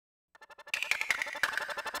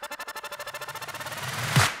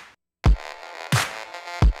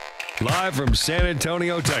Live from San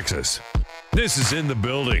Antonio, Texas. This is In the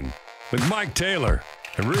Building with Mike Taylor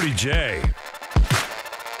and Rudy J.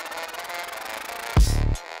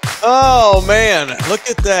 Oh, man, look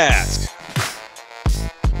at that.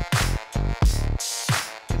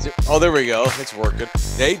 Oh, there we go. It's working.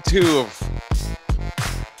 Day 2 of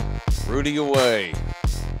Rudy Away.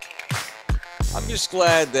 I'm just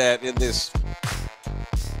glad that in this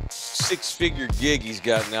six-figure gig he's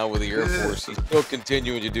got now with the Air Force, he's still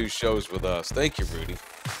continuing to do shows with us. Thank you, Rudy.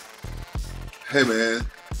 Hey, man,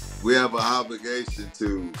 we have an obligation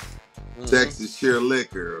to Texas Sheer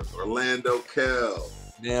Liquor, Orlando Cal.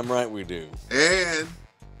 Damn right we do. And,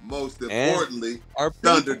 most importantly, our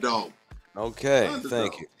Thunderdome. Okay,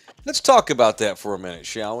 thank you. Let's talk about that for a minute,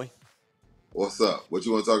 shall we? What's up? What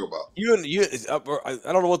you want to talk about?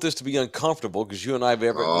 I don't want this to be uncomfortable because you and I have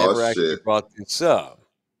never actually brought this up.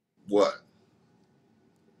 What?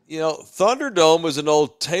 You know, Thunderdome was an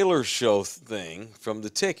old Taylor show thing from the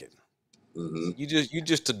ticket. Mm-hmm. You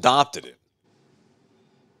just adopted it.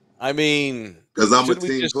 I mean, because I'm a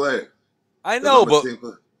team player. I know, but it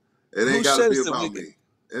ain't got to be about me.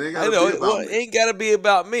 It ain't got to be about me. It ain't got to be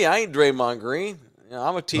about me. I ain't Draymond Green. You know,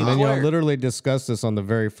 I'm a team player. Y'all literally discussed this on the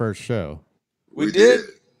very first show. We did?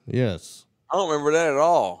 Yes. I don't remember that at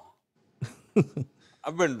all.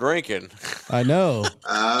 I've been drinking. I know.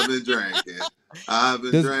 I've been drinking.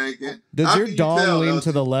 Does your dong lean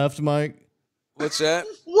to the left, Mike? What's that?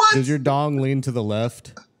 What? Does your dong lean to the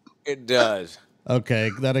left? It does. Okay,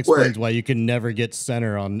 that explains why you can never get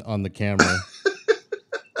center on the camera.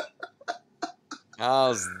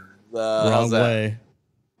 How's wrong way?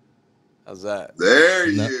 How's that? There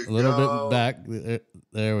you go. A little bit back.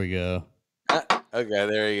 There we go. Okay,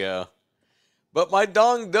 there you go. But my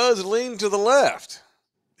dong does lean to the left.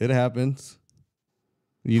 It happens.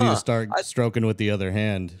 You need to start stroking with the other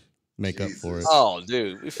hand. Make up for it. Oh,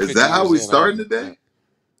 dude. Is that how we starting today?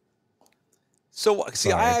 So,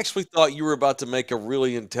 see, I actually thought you were about to make a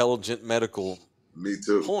really intelligent medical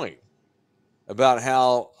point about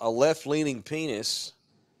how a left-leaning penis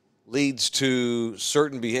leads to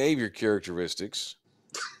certain behavior characteristics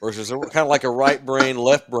versus kind of like a right brain,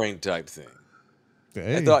 left brain type thing.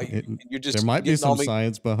 Hey, I thought you're just there might be some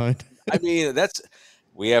science behind it. I mean,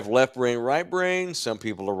 we have left brain, right brain. Some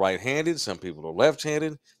people are right-handed, some people are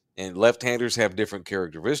left-handed, and left-handers have different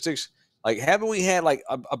characteristics. Like, haven't we had like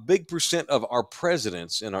a big percent of our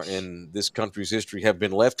presidents in this country's history have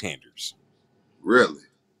been left-handers? Really?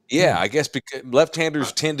 Yeah, I guess because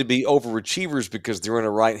left-handers tend to be overachievers because they're in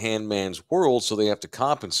a right-hand man's world, so they have to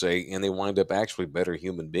compensate, and they wind up actually better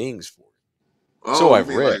human beings for it. Oh, so I've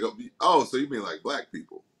read. So you mean like black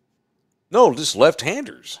people? No, just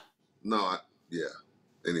left-handers. No, yeah.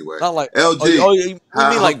 Anyway, not like LG. You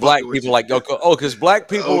mean like black people? Like because black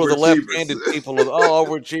people are the left-handed people.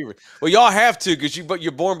 Overachievers. Well, y'all have to but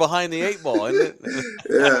you're born behind the 8 ball, isn't it?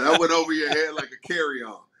 Yeah, that went over your head like a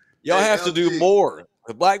carry-on. Y'all have to do more.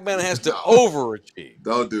 The black man has to overachieve.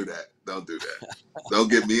 Don't do that. Don't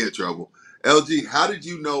get me in trouble. LG, how did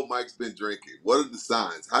you know Mike's been drinking? What are the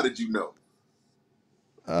signs? How did you know?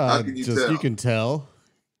 How can you tell? You can tell.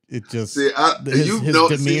 It just his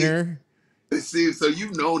demeanor. See, so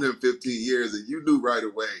you've known him 15 years, and you knew right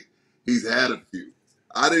away he's had a few.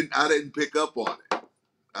 I didn't pick up on it.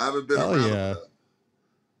 I haven't been around. Yeah,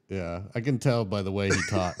 yeah. I can tell by the way he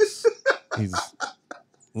talks. He's a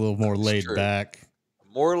little more laid back.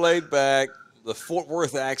 More laid back. The Fort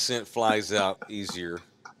Worth accent flies out easier.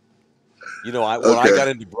 You know, when I got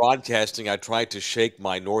into broadcasting, I tried to shake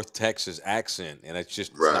my North Texas accent, and it's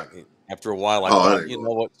just after a while, I thought, you know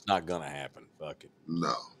what, it's not gonna happen. Fuck it.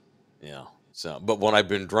 No. Yeah. So, but when I've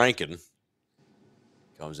been drinking, it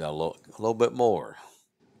comes out a little bit more,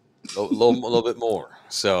 a little bit more.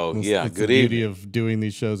 So yeah, that's good the evening. Beauty of doing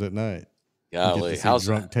these shows at night. Golly, how's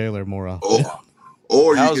drunk Taylor more often?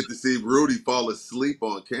 Or you get to see Rudy fall asleep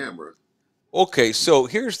on camera. Okay, so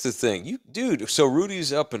here's the thing, So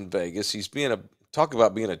Rudy's up in Vegas. He's talk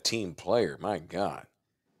about being a team player. My God,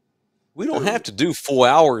 we don't have to do 4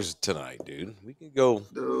 hours tonight, dude. We can go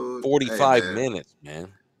 45 minutes,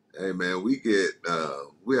 man. Hey man, we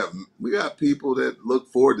got people that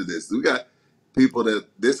look forward to this. We got people that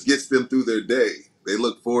this gets them through their day. They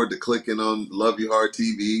look forward to clicking on Love You Hard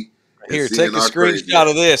TV. Here, take a screenshot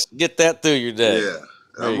of this. Get that through your day. Yeah.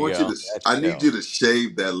 I need you to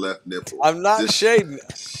shave that left nipple. I'm not shaving.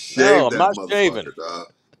 No, I'm not shaving.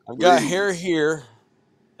 I've got hair here,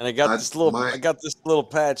 and I got this little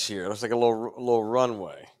patch here. It looks like a little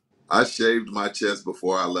runway. I shaved my chest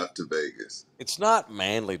before I left to Vegas. It's not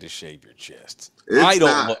manly to shave your chest. It's I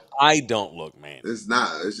don't look manly. It's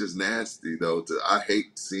not. It's just nasty though. I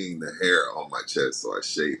hate seeing the hair on my chest, so I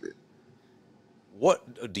shave it.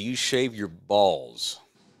 What do you shave your balls?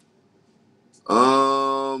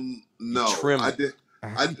 No, trim I it. did.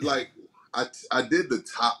 I did the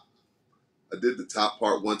top. I did the top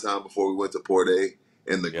part one time before we went to Port A,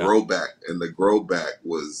 and the Yeah. grow back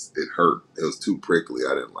it hurt. It was too prickly.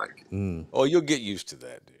 I didn't like it. Oh, you'll get used to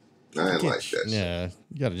that, dude. I didn't like that shit. Yeah,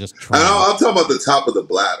 you gotta just try. And I'm talking about the top of the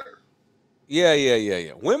bladder.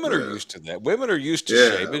 Yeah. Women are used to that. Women are used to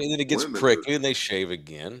shaving, and then it gets prickly, and they shave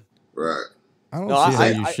again. Right. I don't see how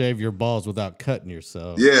you shave your balls without cutting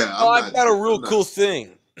yourself. Yeah. I've got a real cool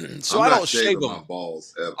thing. So I don't shave them. My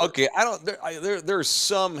balls ever. Okay, I don't. There's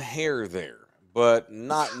some hair there, but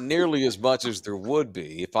not nearly as much as there would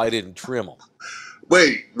be if I didn't trim them.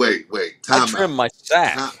 Wait. I trim my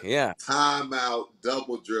sack. Yeah. Time out.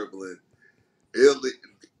 Double dribbling.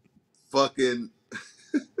 Fucking.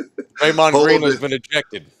 Draymond Green has been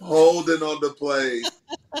ejected. Holding on the play.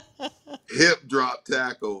 Hip drop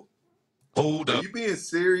tackle. Hold up. Are you being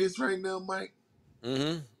serious right now, Mike?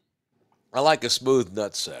 Mm-hmm. I like a smooth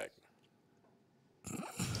nutsack.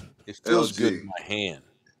 It feels good in my hand.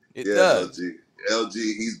 It does. LG,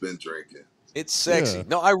 he's been drinking. It's sexy. Yeah.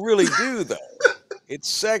 No, I really do, though. It's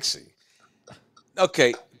sexy.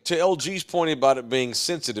 Okay, to LG's point about it being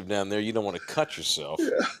sensitive down there, you don't want to cut yourself.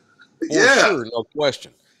 Yeah. Sure, no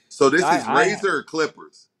question. So this is razor or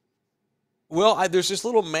clippers? Well, there's this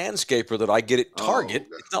little manscaper that I get at Target.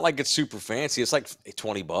 Okay. It's not like it's super fancy. It's like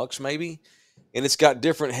 $20 maybe. And it's got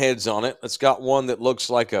different heads on it. It's got one that looks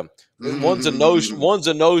like one's a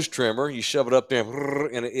nose trimmer. You shove it up there,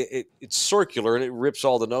 and it's circular, and it rips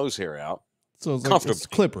all the nose hair out. So it's like it's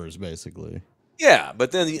clippers, basically. Yeah,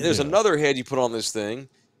 but then there's another head you put on this thing,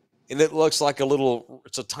 and it looks like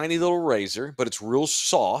it's a tiny little razor, but it's real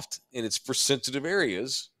soft, and it's for sensitive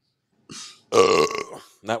areas.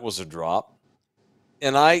 That was a drop.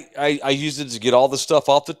 And I used it to get all the stuff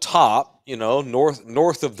off the top,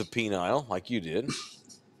 north of the penile, like you did.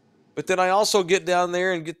 But then I also get down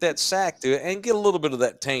there and get that sack to it and get a little bit of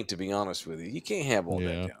that taint, to be honest with you. You can't have all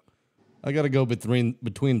that down. I got to go between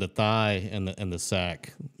the thigh and the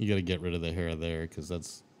sack. You got to get rid of the hair there because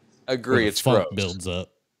that's agree. It's funk gross. Builds up.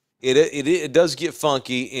 It does get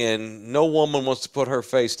funky, and no woman wants to put her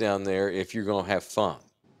face down there if you're going to have fun.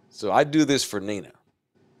 So I do this for Nina.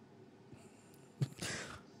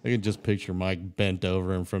 I can just picture Mike bent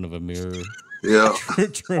over in front of a mirror. Yeah.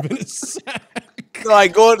 Trimming his sack. No, I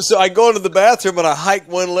go into the bathroom and I hike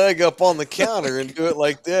one leg up on the counter and do it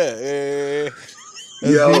like that.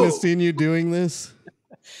 Has Nina seen you doing this?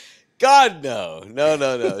 God,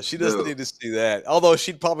 no. She doesn't need to see that. Although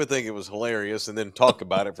she'd probably think it was hilarious and then talk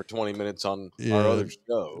about it for 20 minutes on our other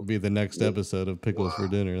show. It'll be the next episode of Pickles for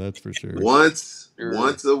Dinner, that's for sure. Once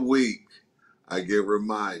a week, I get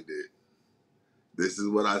reminded. This is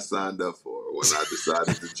what I signed up for when I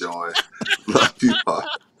decided to join Love You Hard.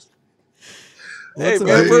 What's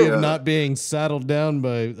the idea of not being saddled down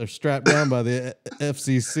or strapped down by the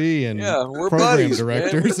FCC and we're program buddies,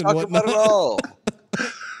 directors and whatnot? About it all.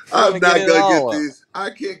 I'm not gonna get these. I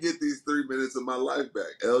can't get these 3 minutes of my life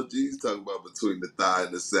back. LG's talking about between the thigh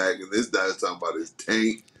and the sack, and this guy's talking about his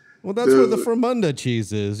taint. Well, that's where the Fremunda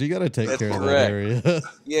cheese is. You got to take care of that area.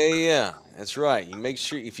 Yeah. That's right. You make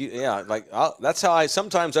sure that's how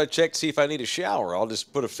sometimes I check to see if I need a shower. I'll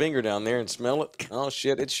just put a finger down there and smell it. Oh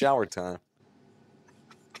shit, it's shower time.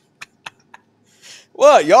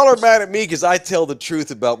 Well, y'all are mad at me because I tell the truth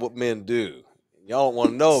about what men do. Y'all don't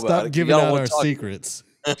want to know about it. Stop giving out our secrets.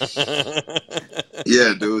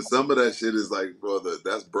 Yeah, dude. Some of that shit is like, brother,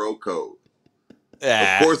 that's bro code.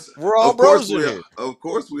 Yeah, of course, we're all bros here. Of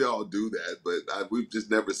course, we all do that, but we've just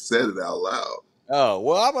never said it out loud. Oh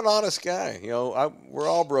well, I'm an honest guy. We're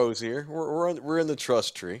all bros here. We're in the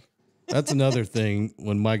trust tree. That's another thing.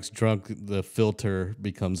 When Mike's drunk, the filter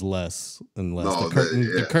becomes less and less.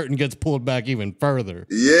 The curtain gets pulled back even further.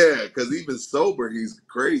 Yeah, because even sober, he's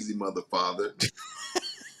crazy, mother father.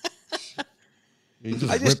 You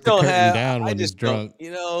just rip the curtain down when he's drunk.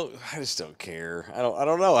 I just don't care. I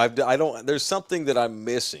don't know. I don't. There's something that I'm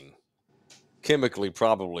missing, chemically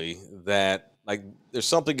probably. That there's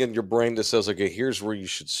something in your brain that says, okay, here's where you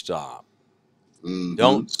should stop. Mm-hmm.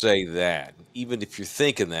 Don't say that. Even if you're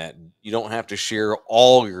thinking that, you don't have to share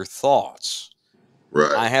all your thoughts.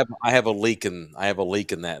 Right. I have a leak in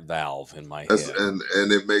that valve in my head, and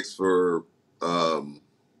it makes for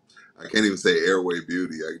I can't even say airway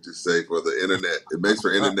beauty. I can just say for the internet. It makes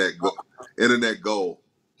for internet gold.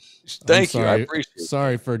 Thank you. I appreciate it.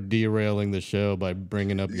 Sorry for derailing the show by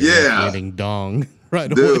bringing up your leading dong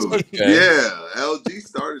right away. Okay. Yeah, LG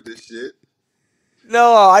started this shit.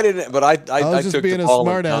 No, I didn't. But I was just took being a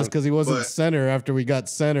smartass because he wasn't center after we got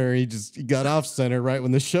center. He got off center right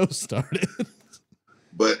when the show started.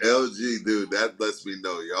 But LG, dude, that lets me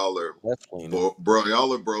know y'all are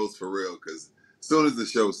y'all are bros for real. Because as soon as the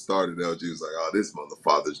show started, LG was like, "Oh, this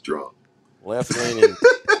motherfather's drunk." Left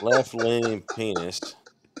leaning penis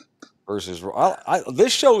versus.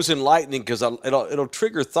 This show is enlightening because it'll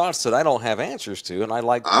trigger thoughts that I don't have answers to, and I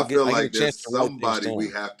feel get like a chance there's to write things somebody we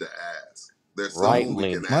down. have to ask. There's Right someone we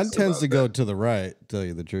leaning. can Mine ask. tends to go that. to the right. Tell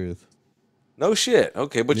you the truth. No shit.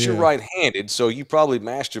 Okay, but you're Yeah. right-handed, so you probably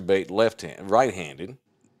masturbate right-handed.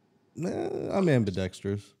 I'm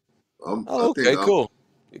ambidextrous. Okay, cool.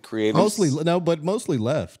 You're creative. Mostly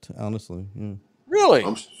left. Honestly, yeah. Really?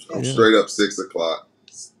 I'm straight up 6 o'clock.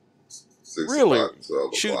 6 o'clock,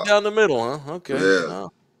 12 Shooting o'clock. down the middle, huh? Okay. Yeah.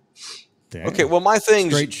 Damn. Okay. Well, my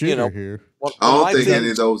thing's Straight shooter here. I don't think any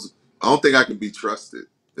of those. I don't think I can be trusted.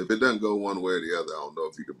 If it doesn't go one way or the other, I don't know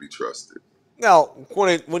if you can be trusted. Now,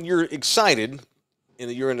 when you're excited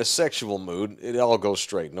and you're in a sexual mood, it all goes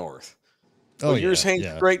straight north. Oh, yours hangs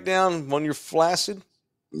straight down when you're flaccid?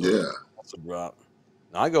 Yeah. That's a drop.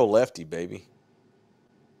 Now, I go lefty, baby.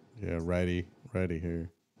 Yeah, righty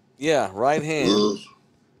here. Yeah, right hand.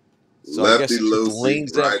 So lefty, I guess it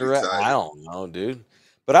leans after it. I don't know, dude.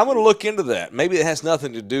 But I'm going to look into that. Maybe it has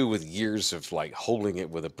nothing to do with years of like holding it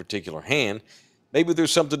with a particular hand. Maybe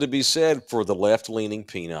there's something to be said for the left-leaning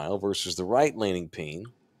penile versus the right-leaning peen.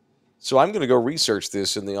 So I'm going to go research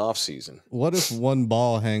this in the off season. What if one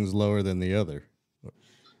ball hangs lower than the other?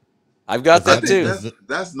 I've got that too.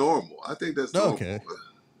 That's normal. I think that's normal. Okay.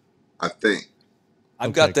 I think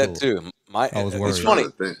I've got that too. I was worried. It's funny.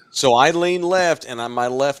 So I lean left, and my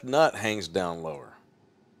left nut hangs down lower.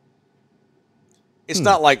 It's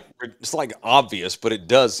not like it's like obvious, but it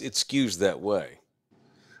does. It skews that way.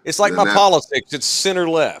 It's like my politics. It's center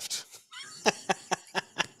left.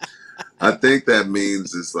 I think that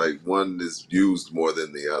means it's like one is used more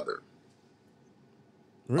than the other.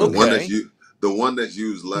 Really? The one that's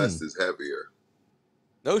used less is heavier.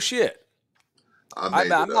 No shit. I'm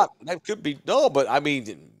not. That could be but I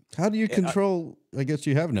mean, how do you control? I guess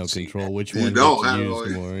you have no control which one gets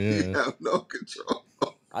used more. Yeah, you have no control.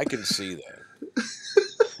 I can see that.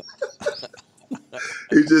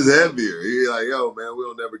 He's just heavier. He's like, yo, man,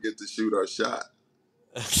 we'll never get to shoot our shot.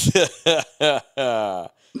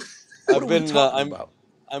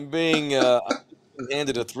 I'm being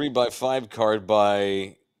handed a 3x5 card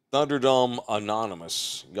by Thunderdome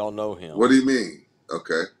Anonymous. Y'all know him. What do you mean?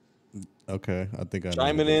 Okay, I think I know.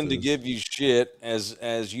 Chiming in to give you shit.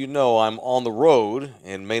 As you know, I'm on the road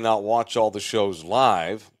and may not watch all the shows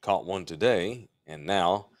live. Caught one today, and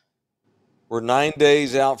now we're 9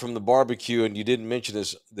 days out from the barbecue, and you didn't mention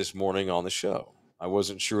this morning on the show. I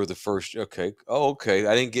wasn't sure the first. Okay. Oh, okay.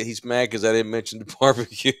 I didn't get. He's mad because I didn't mention the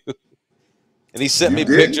barbecue. And he sent me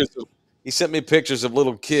pictures. He sent me pictures of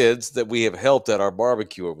little kids that we have helped at our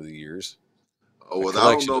barbecue over the years. Oh well,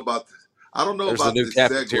 I don't know about this. I don't know about this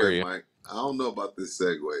segue, Mike. I don't know about this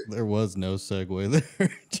segue. There was no segue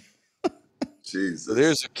there. Jesus. So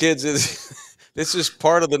there's the kids. This is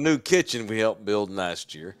part of the new kitchen we helped build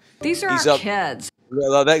last year. These are our kids.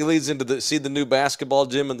 That leads into the new basketball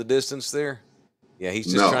gym in the distance there. Yeah,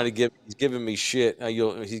 he's just trying to he's giving me shit.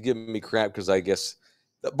 He's giving me crap because I guess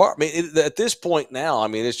at this point now, I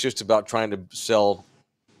mean, it's just about trying to sell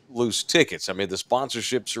loose tickets. I mean, the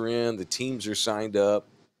sponsorships are in, the teams are signed up.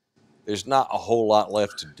 There's not a whole lot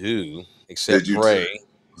left to do except pray,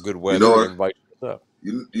 good weather, and everybody shows up.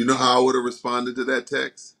 You know how I would have responded to that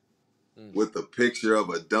text? With a picture of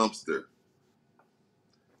a dumpster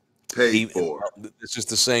paid for. It's just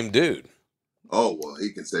the same dude. Oh, well,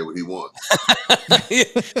 he can say what he wants.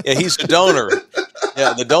 Yeah, he's a donor.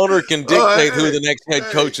 Yeah, the donor can dictate who the next head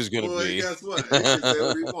coach is going to be. Guess what? He can say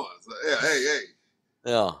what he wants. Hey.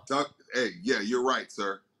 Yeah. Yeah, you're right,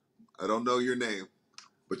 sir. I don't know your name,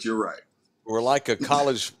 but you're right. We're like a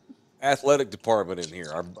college athletic department in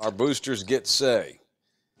here. Our boosters get say.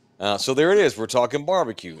 So there it is. We're talking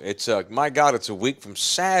barbecue. It's my God, it's a week from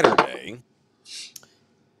Saturday.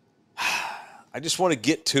 I just want to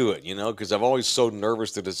get to it, because I'm always so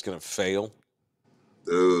nervous that it's going to fail.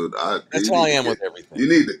 Dude, that's how I am with everything. You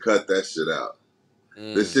need to cut that shit out.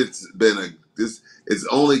 This shit's been it's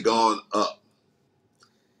only gone up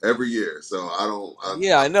every year. So I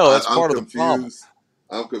know that's part of the problem.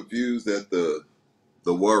 I'm confused at the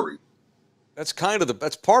worry. That's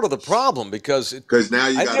that's part of the problem because now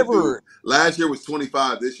you got to do. Last year was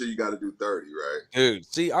 25. This year you got to do 30, right? Dude,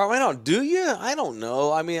 see, I don't. Do you? I don't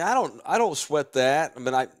know. I mean, I don't sweat that. I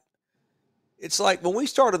mean, it's like when we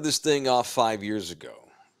started this thing off 5 years ago.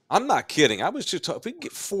 I'm not kidding. I was just if we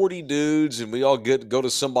get 40 dudes and we all go to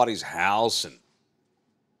somebody's house and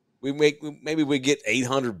maybe we get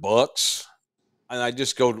 $800. and I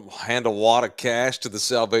just go hand a wad of cash to the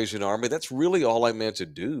Salvation Army. That's really all I meant to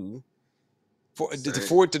do. For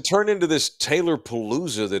it to turn into this Taylor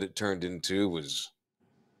Palooza that it turned into was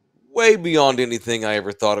way beyond anything I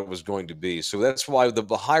ever thought it was going to be. So that's why the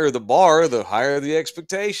higher the bar, the higher the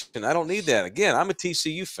expectation. I don't need that. Again, I'm a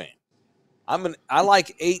TCU fan. I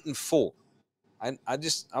like 8-4.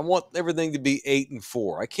 I want everything to be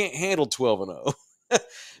 8-4. I can't handle 12-0.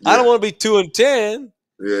 I don't want to be 2-10.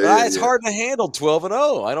 It's hard to handle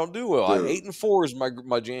 12-0. I don't do well. 8-4 is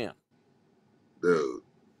my jam. Dude,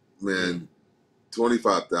 man,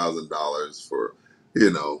 $25,000 for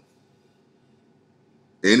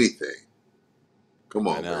anything. Come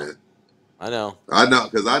on, man. I know,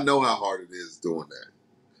 because I know how hard it is doing that.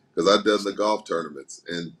 Because I've done the golf tournaments,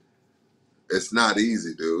 and it's not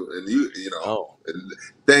easy, dude. And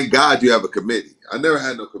thank God you have a committee. I never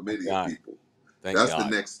had no committee of people. That's the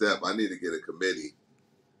next step. I need to get a committee.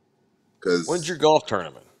 When's your golf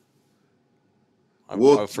tournament?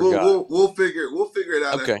 We'll figure it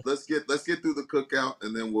out. Okay. Let's get through the cookout,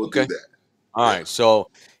 and then we'll do that. All right.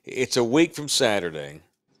 So it's a week from Saturday.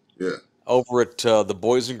 Yeah. Over at the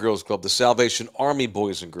Boys and Girls Club, the Salvation Army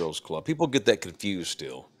Boys and Girls Club. People get that confused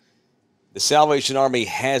still. The Salvation Army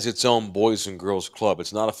has its own Boys and Girls Club.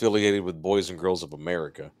 It's not affiliated with Boys and Girls of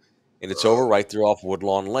America. And it's over right there off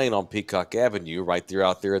Woodlawn Lane on Peacock Avenue. Right there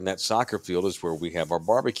out there in that soccer field is where we have our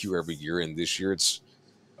barbecue every year. And this year it's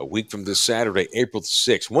a week from this Saturday, April the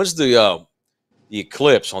 6th. When's the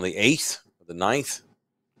eclipse? On the 8th or the 9th?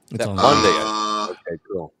 That Monday. Okay,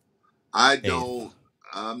 cool.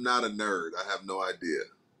 I'm not a nerd. I have no idea.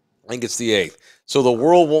 I think it's the 8th. So the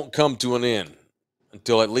world won't come to an end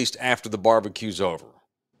until at least after the barbecue's over.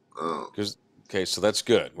 Okay, so that's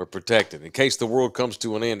good. We're protected. In case the world comes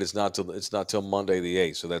to an end, it's not till Monday the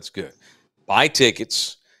 8th, so that's good. Buy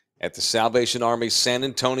tickets at the Salvation Army San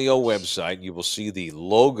Antonio website. You will see the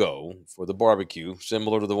logo for the barbecue,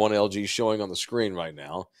 similar to the one LG showing on the screen right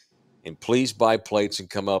now. And please buy plates and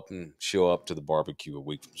come up and show up to the barbecue a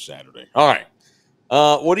week from Saturday. All right.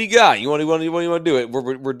 What do you got? You want to do it?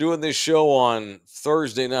 We're doing this show on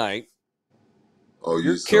Thursday night. Oh,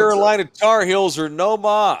 your Carolina Tar Heels are no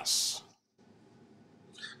mas.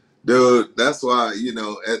 Dude, that's why,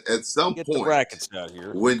 at some Get point, the brackets out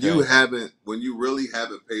here. When you really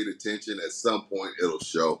haven't paid attention, at some point it'll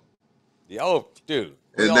show. Yeah, dude.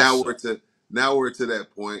 And now we're to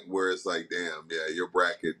that point where it's like, damn, yeah, your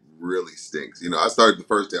bracket really stinks. I started the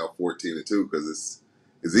first day off 14-2 because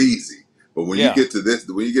it's easy. But when you get to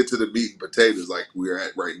the meat and potatoes like we're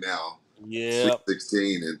at right now, Sweet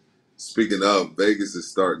 16, and speaking of, Vegas is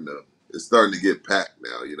starting to get packed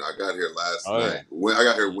now. I got here last night. Yeah. I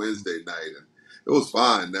got here Wednesday night, and it was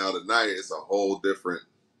fine. Now tonight it's a whole different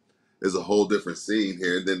scene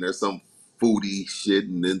here. And then there's some foodie shit,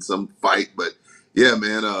 and then some fight. But yeah,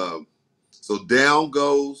 man. So down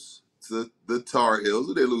goes to the Tar Heels.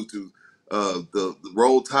 Who they lose to? The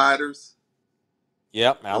Roll Tiders.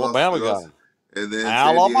 Yep, Alabama got him. And then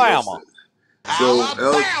Alabama.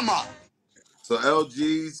 So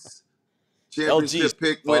LG's championship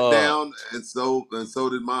pick went down, and so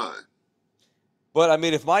did mine. But I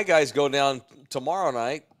mean, if my guys go down tomorrow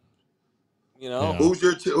night, who's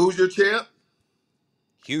your champ?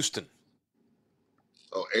 Houston.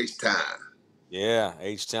 Oh, H-Town. Yeah,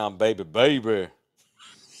 H-Town, baby.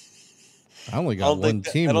 I only got one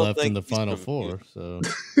team left in the Final Four, so.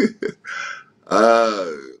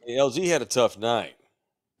 LG had a tough night.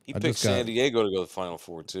 He picked San Diego to go to the Final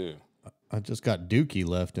Four, too. I just got Dookie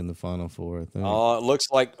left in the Final Four, I think. Oh, it looks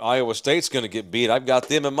like Iowa State's going to get beat. I've got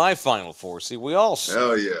them in my Final Four. See, we all see.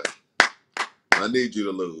 Hell yeah. I need you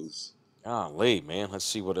to lose. Golly, man. Let's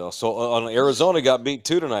see what else. So, Arizona got beat,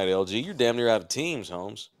 too, tonight, LG. You're damn near out of teams,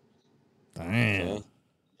 Holmes. Damn. Okay.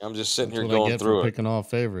 I'm just sitting here going through it. Picking off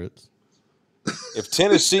favorites. If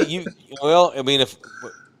Tennessee,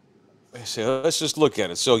 let's just look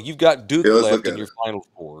at it. So you've got Duke left in your Final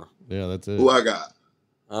Four. Yeah, that's it. Who I got?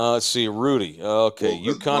 Let's see, Rudy. Okay,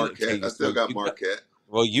 UConn. I still got Marquette.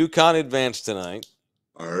 Well, UConn advanced tonight.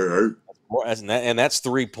 All right. And that's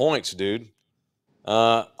 3 points, dude.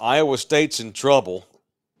 Iowa State's in trouble.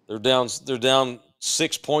 They're down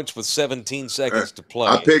 6 points with 17 seconds to play.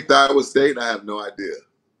 I picked Iowa State. I have no idea.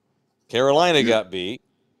 Carolina got beat.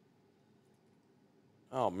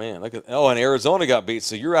 Oh man, and Arizona got beat.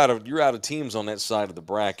 So you're out of teams on that side of the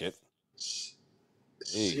bracket.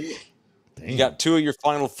 Shit. You got 2 of your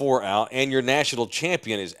Final Four out, and your national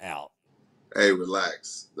champion is out. Hey,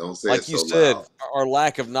 relax. Don't say like it so you said, loud. Our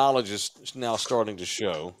lack of knowledge is now starting to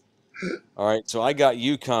show. All right, so I got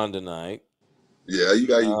UConn tonight. Yeah, you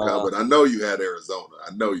got UConn, but I know you had Arizona.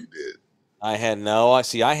 I know you did. I had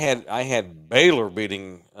Baylor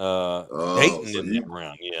beating Dayton in that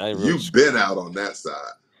round. Yeah, you've been out on that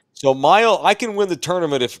side. So I can win the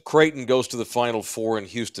tournament if Creighton goes to the Final Four and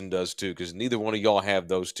Houston does too, because neither one of y'all have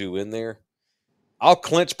those two in there. I'll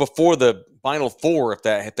clinch before the Final Four if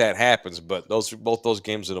that happens, but both those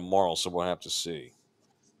games are tomorrow, so we'll have to see.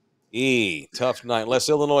 Tough night. Unless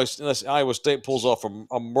Iowa State pulls off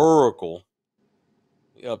a miracle.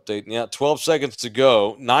 Update. Yeah, 12 seconds to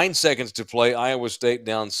go. 9 seconds to play. Iowa State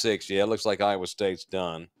down 6. Yeah, it looks like Iowa State's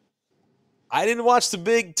done. I didn't watch the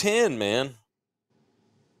Big Ten, man.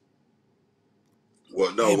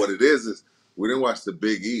 Well, no, what it is we didn't watch the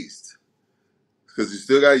Big East. Because you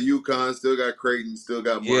still got UConn, still got Creighton, still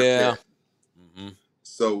got Marquette. Yeah. Mm-hmm.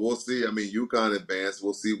 So we'll see. I mean, UConn advanced.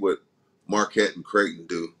 We'll see what Marquette and Creighton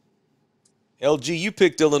do. LG, you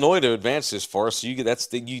picked Illinois to advance this far, so you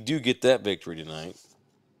do get that victory tonight.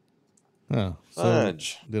 Oh, so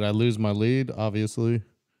did I lose my lead? Obviously.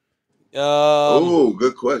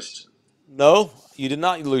 Good question. No, you did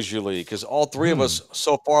not lose your lead because all three of us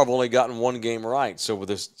so far have only gotten one game right. So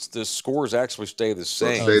the scores actually stay the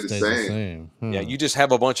same. Stay the same. Yeah, you just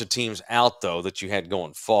have a bunch of teams out though that you had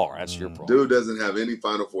going far. That's your problem. Dude doesn't have any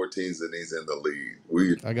Final Four teams and he's in the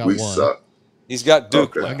lead. I got we one. Suck. He's got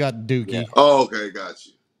Duke. Okay. I got Dookie. Yeah. Oh, okay, got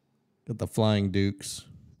you. Got the Flying Dukes.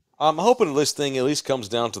 I'm hoping this thing at least comes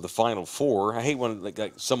down to the Final Four. I hate when like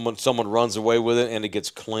someone runs away with it and it gets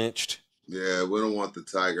clinched. Yeah, we don't want the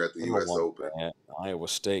Tiger at the U.S. Open. That. Iowa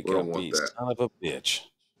State got beat. Son of a bitch.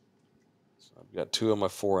 So I've got 2 of my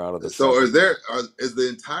 4 out of the. So is the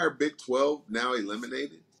entire Big 12 now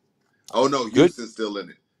eliminated? Oh no, Houston's still in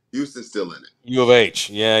it. U of H,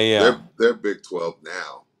 yeah. They're Big 12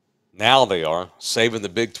 now. Now they are saving the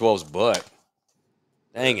Big 12's butt.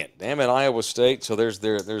 Damn it, Iowa State. So there's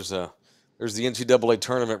the NCAA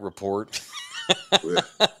tournament report.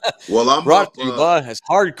 Well, I'm brought to you by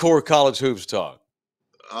Hardcore College Hoops Talk.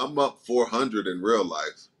 I'm up 400 in real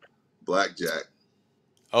life, blackjack.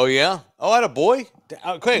 Oh yeah. Oh, I had a boy.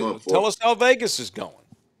 Okay, tell us how Vegas is going.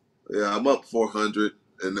 Yeah, I'm up 400,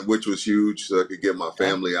 which was huge, so I could get my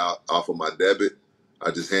family out off of my debit.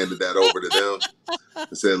 I just handed that over to them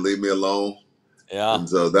and said, "Leave me alone." Yeah. And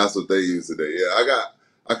so that's what they use today. Yeah, I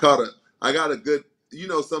got a good.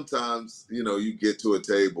 Sometimes you get to a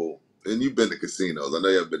table. And you've been to casinos. I know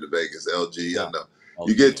you haven't been to Vegas, LG. Yeah. I know.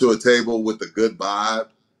 You get to a table with a good vibe,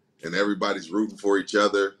 and everybody's rooting for each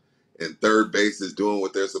other, and third base is doing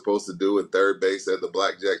what they're supposed to do, and third base at the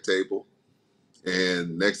blackjack table.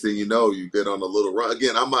 And next thing you know, you get on a little run.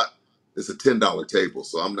 Again, it's a $10 table,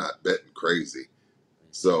 so I'm not betting crazy.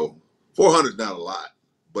 So 400 is not a lot,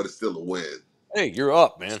 but it's still a win. Hey, you're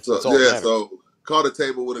up, man. So so caught a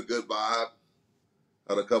table with a good vibe.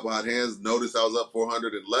 Had a couple hot hands, noticed I was up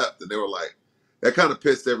 400 and left. And they were like, that kind of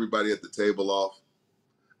pissed everybody at the table off.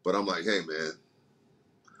 But I'm like, hey, man,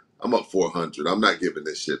 I'm up 400. I'm not giving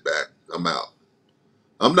this shit back. I'm out.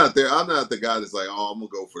 I'm not there. I'm not the guy that's like, oh, I'm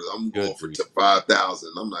going for 5,000.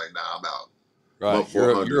 I'm like, nah, I'm out. Right.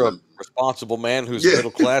 You're a responsible man who's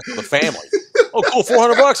middle class with a family. Oh, cool.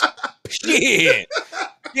 $400. Shit.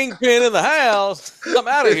 Kingpin in the house. I'm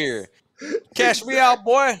out of here. Cash me out,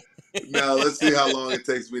 boy. Now let's see how long it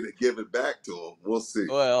takes me to give it back to him. We'll see.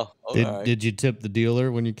 Well, did you tip the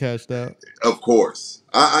dealer when you cashed out? Of course.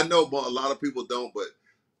 I know a lot of people don't, but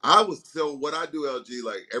what I do, LG,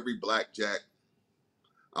 like every blackjack,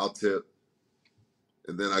 I'll tip,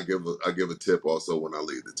 and then I give a tip also when I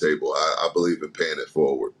leave the table. I believe in paying it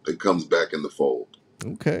forward. It comes back in the fold.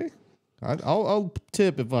 Okay. I'll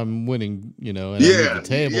tip if I'm winning, and I leave the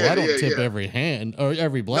table. I don't tip every hand or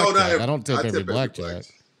every blackjack. I don't tip every blackjack.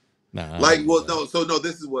 Nah, this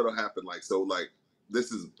is what'll happen. It's a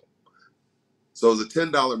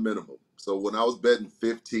 $10 minimum. So when I was betting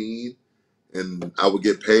 15 and I would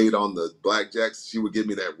get paid on the blackjacks, she would give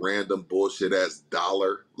me that random bullshit ass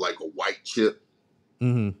dollar, like a white chip.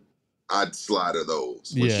 Mm-hmm. I'd slide her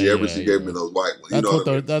those. She gave me those white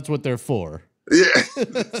ones. That's what they're for. Yeah.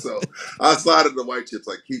 So I slided the white chips,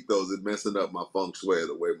 like keep those and messing up my feng shui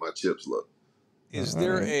the way my chips look. Is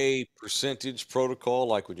there a percentage protocol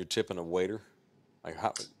like when you're tipping a waiter? Like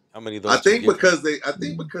how many of those? I think because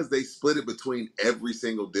they split it between every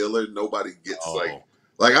single dealer. Nobody gets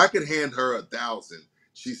like I could hand her 1,000.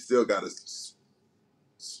 She still got to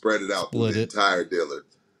spread it out through the entire dealer.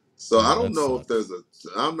 So I don't know if there's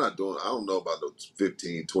I don't know about those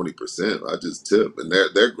 15, 20%. I just tip and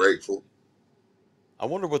they're grateful. I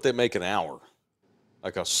wonder what they make an hour.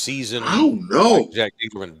 Like a season. I don't know. Jack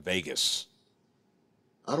dealer in Vegas.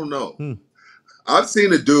 I don't know. I've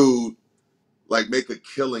seen a dude like make a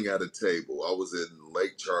killing at a table. I was in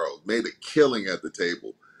Lake Charles, made a killing at the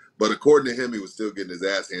table, But according to him, he was still getting his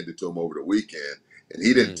ass handed to him over the weekend, and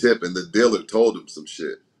he didn't tip. And the dealer told him some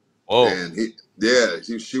shit. Oh, and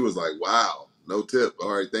she was like, "Wow, no tip.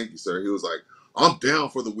 All right, thank you, sir." He was like, "I'm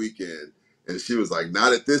down for the weekend," and she was like,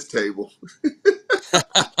 "Not at this table."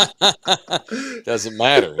 Doesn't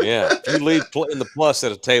matter. Yeah, if you leave in the plus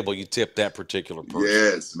at a table, you tip that particular person.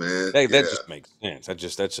 Yes, man. That just makes sense.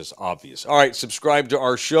 That's just obvious. All right, subscribe to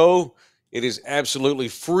our show. It is absolutely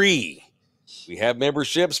free. We have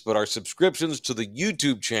memberships, but our subscriptions to the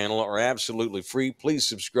YouTube channel are absolutely free. Please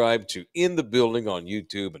subscribe to In the Building on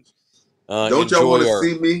YouTube. And don't y'all want to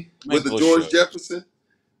see me with the George Jefferson?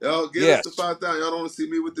 Y'all get us to 5,000. Y'all don't want to see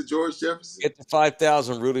me with the George Jefferson? Get to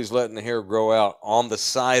 5,000. Rudy's letting the hair grow out on the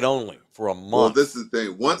side only for a month. Well, this is the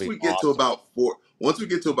thing. Once we get to about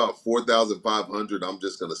 4,500, I'm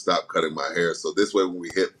just gonna stop cutting my hair. So this way, when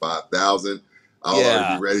we hit 5,000, I'll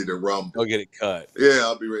already be ready to rumble. I'll get it cut. Yeah,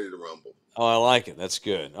 I'll be ready to rumble. Oh, I like it. That's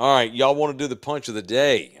good. All right, y'all want to do the punch of the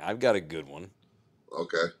day? I've got a good one.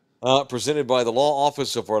 Okay. Presented by the law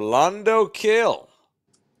office of Orlando Kill,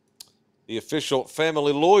 the official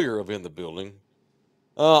family lawyer of In the Building.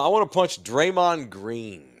 I want to punch Draymond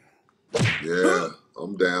Green. Yeah,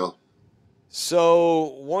 I'm down.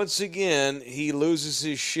 So once again, he loses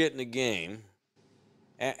his shit in the game.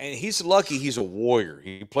 And he's lucky he's a Warrior.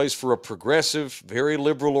 He plays for a progressive, very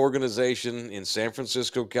liberal organization in San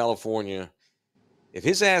Francisco, California. If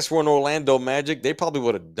his ass were an Orlando Magic, they probably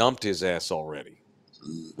would have dumped his ass already.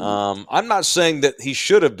 I'm not saying that he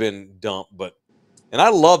should have been dumped, and I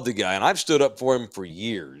love the guy, and I've stood up for him for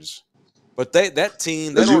years. But that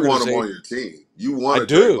team, because you want him on your team. You want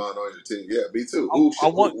Draymond on your team. Yeah, me too.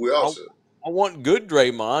 We all should. I want good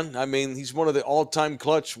Draymond. I mean, he's one of the all-time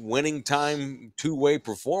clutch winning time two-way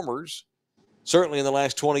performers, certainly in the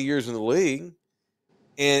last 20 years in the league.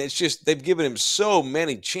 And it's just they've given him so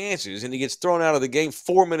many chances, and he gets thrown out of the game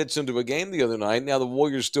 4 minutes into a game the other night. Now the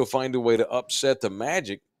Warriors still find a way to upset the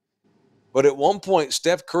Magic. But at one point,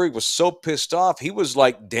 Steph Curry was so pissed off, he was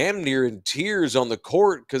like damn near in tears on the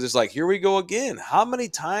court because it's like, here we go again. How many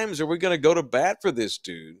times are we going to go to bat for this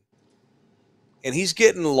dude? And he's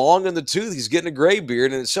getting long in the tooth. He's getting a gray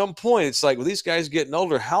beard. And at some point, it's like, well, these guys getting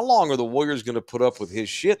older. How long are the Warriors going to put up with his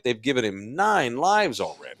shit? They've given him 9 lives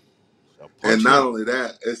already. So and not only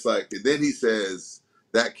that, it's like, and then he says,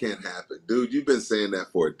 that can't happen. Dude, you've been saying that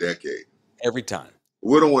for a decade. Every time.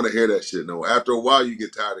 We don't want to hear that shit no more. After a while, you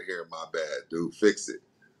get tired of hearing my bad, dude. Fix it.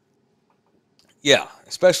 Yeah,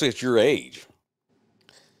 especially at your age.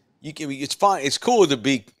 It's fine. It's cool to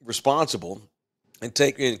be responsible and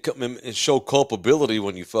take and show culpability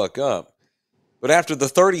when you fuck up. But after the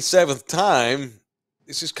 37th time,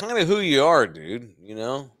 this is kind of who you are, dude. You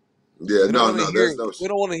know? Yeah, we don't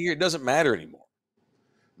want to hear. It doesn't matter anymore.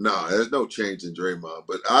 No, there's no change in Draymond.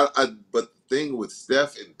 But but the thing with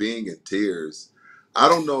Steph and being in tears, I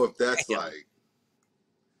don't know if that's like,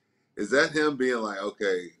 is that him being like,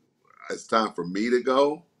 okay, it's time for me to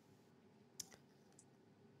go?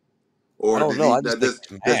 Or I don't know. Does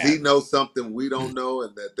he know something we don't know,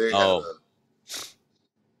 and that they have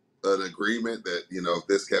an agreement that, you know, if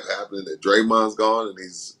this kept happening, that Draymond's gone, and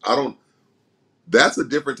that's a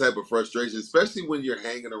different type of frustration, especially when you're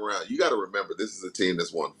hanging around. You got to remember, this is a team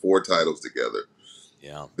that's won 4 titles together.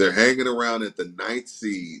 Yeah. They're hanging around at the 9th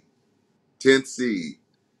seed, 10th seed.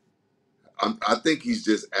 I think he's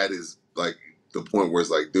just at his, like, the point where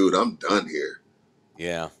it's like, dude, I'm done here.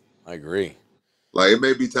 Yeah, I agree. Like, it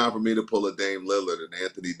may be time for me to pull a Dame Lillard and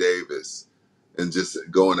Anthony Davis and just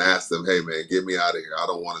go and ask them, hey, man, get me out of here. I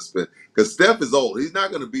don't want to spend. Because Steph is old. He's not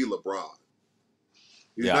going to be LeBron.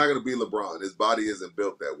 He's not going to be LeBron. His body isn't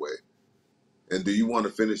built that way. And do you want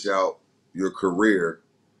to finish out your career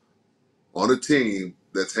on a team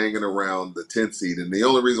that's hanging around the 10th seed? And the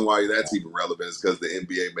only reason why that's even relevant is because the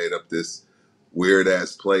NBA made up this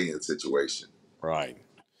weird-ass play-in situation. Right.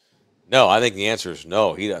 No, I think the answer is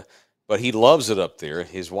no. But he loves it up there.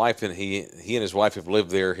 His wife and he and his wife have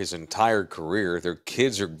lived there his entire career. Their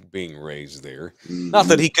kids are being raised there. Mm-hmm. Not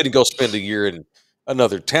that he couldn't go spend a year in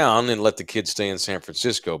another town and let the kids stay in San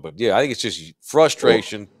Francisco. But yeah, I think it's just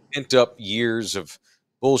frustration, pent up years of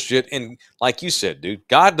bullshit. And like you said, dude,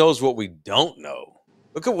 God knows what we don't know.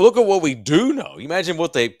 Look at what we do know. You imagine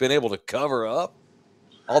what they've been able to cover up,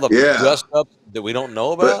 all the dust up that we don't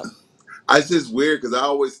know about. But it's just weird because I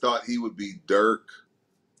always thought he would be Dirk,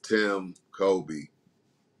 Tim, Kobe,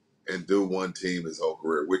 and do one team his whole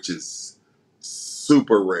career, which is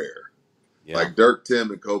super rare. Yeah. Like Dirk,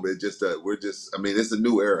 Tim, and Kobe, it's a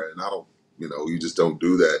new era, and you just don't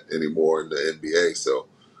do that anymore in the NBA. So,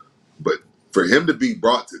 but for him to be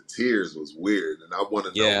brought to tears was weird, and I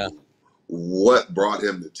want to know what brought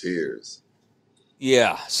him to tears.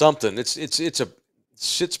 Yeah, something.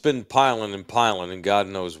 Shit's been piling and piling, and God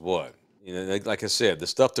knows what. Like I said, the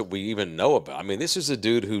stuff that we even know about. I mean, this is a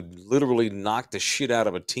dude who literally knocked the shit out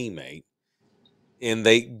of a teammate, and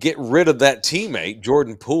they get rid of that teammate,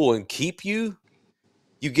 Jordan Poole, and keep you.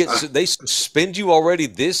 They suspend you already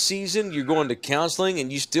this season. You're going to counseling,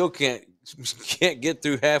 and you still can't get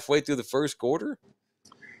through halfway through the first quarter.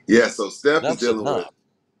 Yeah, so Steph is dealing with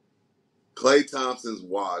Klay Thompson's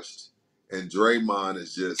washed, and Draymond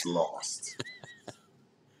is just lost.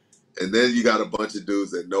 And then you got a bunch of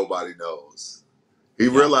dudes that nobody knows. He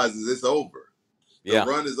realizes it's over. The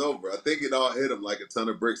run is over. I think it all hit him like a ton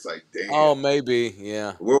of bricks. Like, damn. Oh, maybe,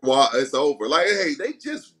 yeah. It's over. Like, hey, they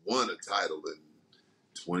just won a title in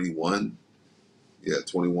 21. Yeah,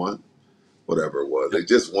 21. Whatever it was. They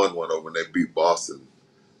just won one over and they beat Boston.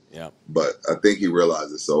 Yeah. But I think he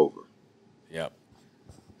realized it's over. Yep.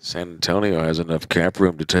 San Antonio has enough cap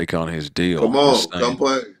room to take on his deal. Come on, come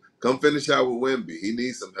play. Come finish out with Wemby. He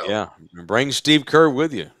needs some help. Yeah. Bring Steve Kerr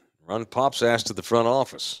with you. Run Pop's ass to the front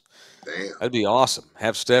office. Damn. That'd be awesome.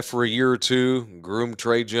 Have Steph for a year or two, groom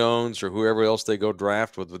Trey Jones or whoever else they go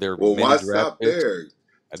draft with their why stop picks. There?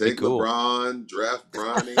 That'd Take be cool. LeBron, draft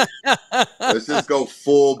Bronny. Let's just go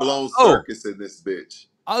full-blown circus in this bitch.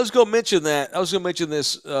 I was going to mention that. I was going to mention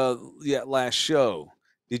this last show.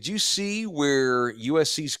 Did you see where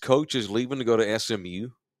USC's coach is leaving to go to SMU?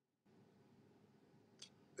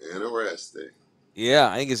 Interesting. Yeah,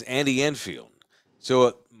 I think it's Andy Enfield.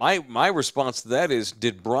 So my response to that is,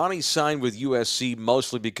 did Bronny sign with USC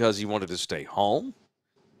mostly because he wanted to stay home?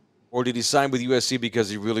 Or did he sign with USC because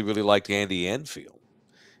he really, really liked Andy Enfield?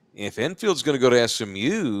 If Enfield's going to go to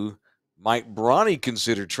SMU, might Bronny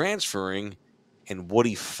consider transferring? And would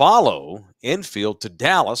he follow Enfield to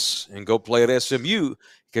Dallas and go play at SMU?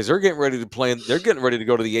 Because they're getting ready to play. They're getting ready to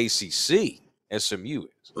go to the ACC. SMU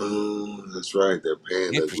is. That's right. They're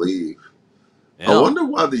paying to leave. Yeah. I wonder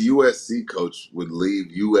why the USC coach would leave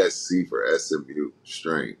USC for SMU.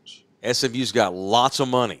 Strange. SMU's got lots of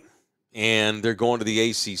money, and they're going to the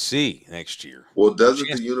ACC next year. Well, doesn't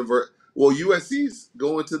the university? Well, USC's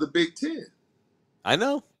going to the Big Ten. I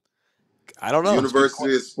know. I don't know.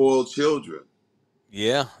 University of Spoiled Children.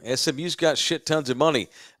 Yeah, SMU's got shit tons of money.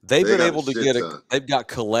 They've been able to get they've got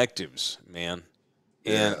collectives, man.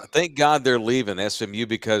 And thank God they're leaving SMU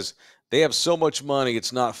because they have so much money.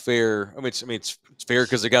 It's not fair. I mean, it's fair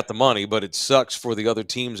because they got the money, but it sucks for the other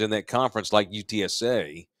teams in that conference like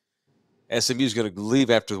UTSA. SMU is going to leave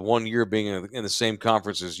after 1 year being in the same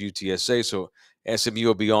conference as UTSA. So SMU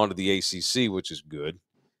will be on to the ACC, which is good.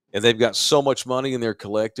 And they've got so much money in their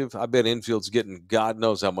collective. I bet Enfield's getting God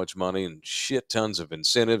knows how much money and shit tons of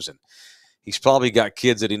incentives. And he's probably got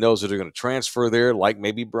kids that he knows that are going to transfer there, like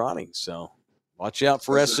maybe Bronny. So watch out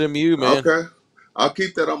for SMU, man. Okay. I'll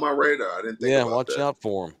keep that on my radar. I didn't think about that. Yeah, watch out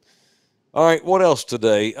for him. All right, what else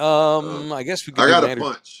today? I guess we can. I got a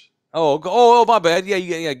punch. Oh, my bad.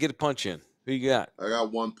 Yeah. Get a punch in. Who you got? I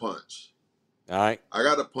got one punch. All right. I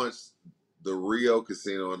got to punch the Rio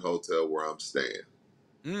Casino and Hotel where I'm staying.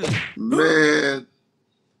 Man.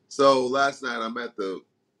 So last night I'm at the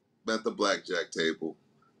blackjack table.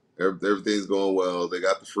 Everything's going well. They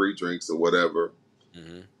got the free drinks or whatever.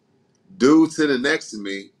 Mm-hmm. Dude sitting next to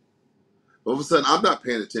me. All of a sudden, I'm not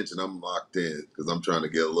paying attention. I'm locked in because I'm trying to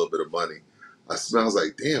get a little bit of money. I was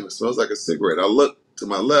like, damn, it smells like a cigarette. I look to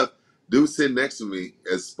my left. Dude sitting next to me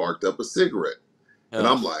has sparked up a cigarette. And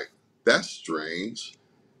I'm like, that's strange.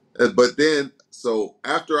 But then, so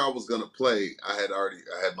after I was going to play, I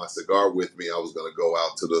had my cigar with me. I was going to go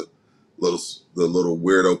out to the little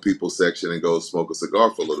weirdo people section and go smoke a cigar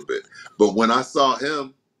for a little bit. But when I saw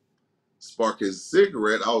him spark his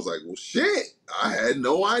cigarette, I was like, well, shit, I had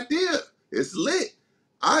no idea. It's lit.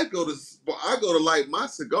 I go to light my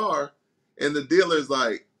cigar, and the dealer's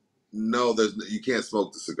like, no, you can't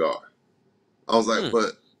smoke the cigar. I was like,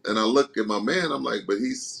 and I look at my man, I'm like,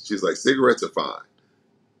 she's like, cigarettes are fine.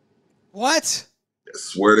 What? I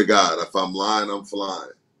swear to God, if I'm lying, I'm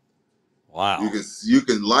flying. Wow. You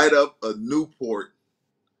can light up a Newport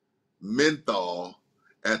menthol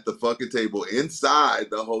at the fucking table inside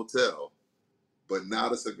the hotel, but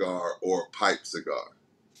not a cigar or a pipe cigar.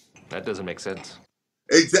 That doesn't make sense.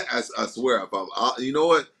 Exactly. I swear, you know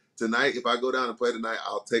what? Tonight, if I go down and play tonight,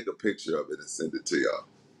 I'll take a picture of it and send it to y'all.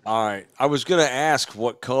 All right. I was gonna ask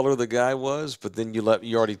what color the guy was, but then you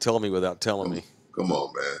already told me without telling me. Come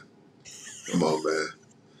on, man. Come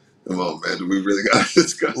on, man. Do we really gotta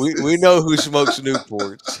discuss this? We know who smokes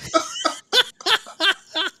Newports.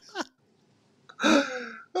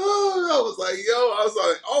 I was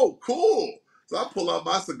like, oh, cool. So I pull out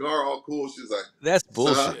my cigar, all cool. She's like, that's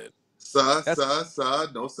bullshit. Sir,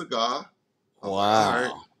 no cigar. Wow.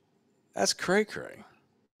 Right. That's cray-cray.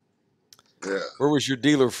 Yeah. Where was your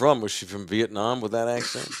dealer from? Was she from Vietnam with that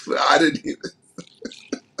accent? I didn't even.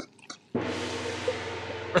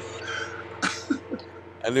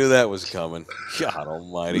 I knew that was coming. God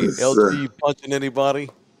almighty. LG, you punching anybody?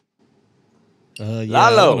 Yeah,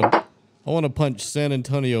 Lalo. I want to punch San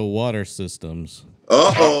Antonio Water Systems.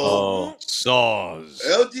 Uh-oh. Saws.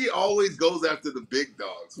 LG always goes after the big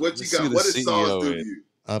dogs. What you got? What does Saws do to you?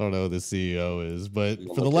 I don't know who the CEO is, but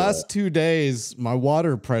for the last 2 days, my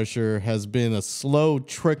water pressure has been a slow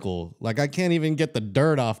trickle. Like, I can't even get the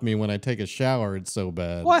dirt off me when I take a shower. It's so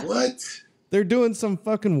bad. What? They're doing some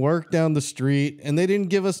fucking work down the street, and they didn't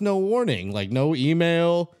give us no warning. Like, no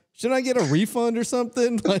email. Should I get a refund or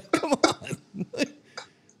something? Like, come on.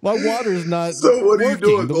 My water's not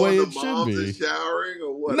working the way it should be. Showering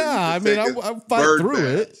or what? Nah, I mean, I fight through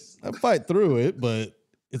it. I fight through it, but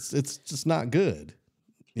it's just not good.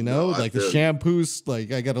 You know, like the shampoo's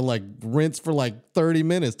like I gotta like rinse for like 30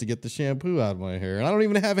 minutes to get the shampoo out of my hair. And I don't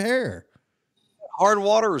even have hair. Hard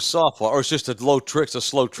water or soft water? Or it's just a slow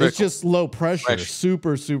trickle? It's just low pressure.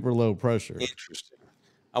 Super, super low pressure. Interesting.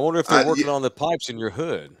 I wonder if they're working on the pipes in your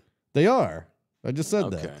hood. They are. I just said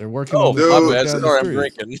that. They're working on the pipes down the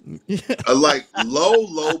street. I'm drinking. Like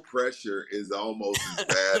low pressure is almost as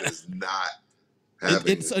bad as not.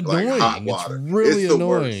 It's annoying. Like hot water. It's really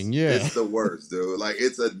annoying. Worst. Yeah. It's the worst, dude. Like,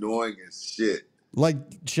 it's annoying as shit. Like,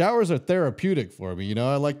 showers are therapeutic for me. You know,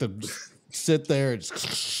 I like to sit there and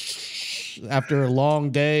after a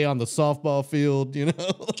long day on the softball field, you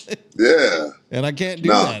know? Yeah. And I can't do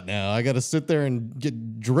that now. I got to sit there and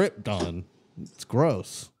get dripped on. It's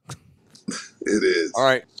gross. It is. All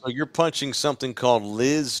right. So you're punching something called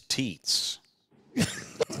Liz Teets.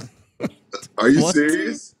 Are you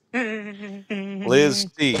serious? Liz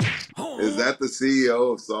Teets. Is that the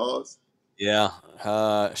CEO of Saws? Yeah.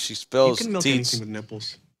 She spells you can milk Teets. anything with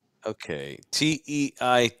nipples. Okay. Teitz.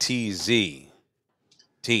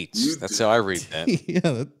 Teets. That's how I read that.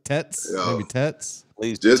 Yeah, Tets. Yo, maybe Tets.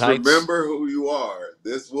 Just remember who you are.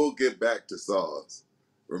 This will get back to Saws.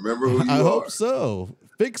 Remember who you are. I hope so.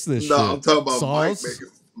 Fix this shit. No, I'm talking about Saws. Mike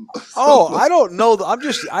making. I don't know. I'm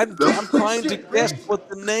trying to guess what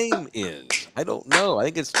the name is. I don't know. I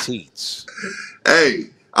think it's Teets.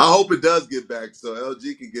 Hey, I hope it does get back so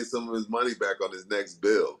LG can get some of his money back on his next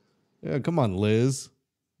bill. Yeah, come on, Liz.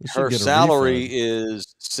 Her salary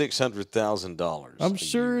is $600,000. I'm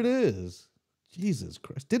sure it is. Jesus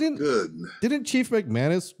Christ! Didn't Chief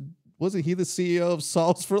McManus, wasn't he the CEO of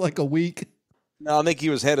Saws for like a week? No, I think he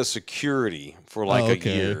was head of security for like a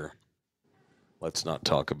year. Let's not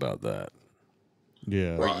talk about that.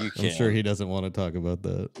 Yeah, I'm sure he doesn't want to talk about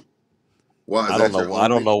that. Why? I don't know.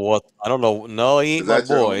 I don't know. No, he ain't my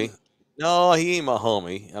boy. No, he ain't my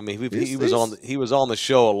homie. I mean, he was on the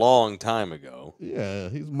show a long time ago. Yeah,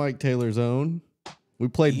 he's Mike Taylor's own. We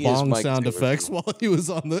played bong sound effects while he was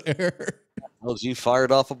on the air. LG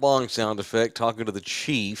fired off a bong sound effect talking to the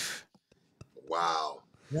chief. Wow.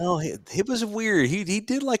 No, it was weird. He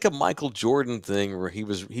did like a Michael Jordan thing where he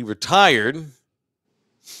retired,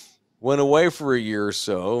 went away for a year or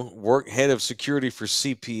so, worked head of security for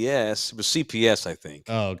CPS. It was CPS, I think.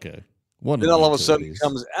 Oh, okay. Then all of a sudden he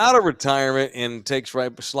comes out of retirement and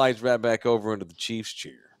slides right back over into the Chiefs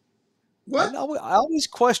chair. What? I always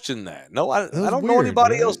question that. No, I don't know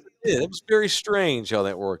anybody else that did. It was very strange how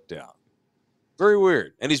that worked out. Very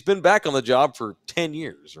weird. And he's been back on the job for 10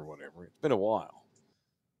 years or whatever. It's been a while.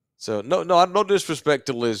 So no disrespect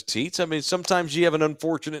to Liz Teets. I mean, sometimes you have an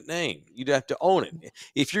unfortunate name. You'd have to own it.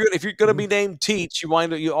 If you're going to be named Teets, you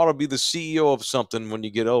ought to be the CEO of something when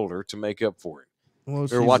you get older to make up for it. Well,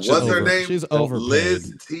 what's her name? She's overpaid.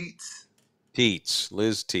 Liz Teets. Teets.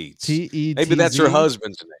 Liz Teets. T-E-T-Z? Maybe that's her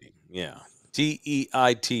husband's name. Yeah.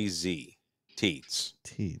 T-E-I-T-Z. Teets.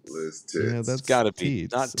 Teets. Liz Teets. Yeah, that's got to be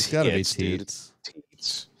Teets. not It's got to be Teets, dude.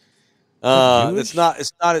 Teets.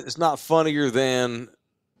 Teets. It's not funnier than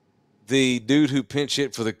the dude who pinch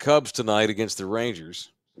hit for the Cubs tonight against the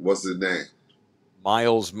Rangers. What's his name?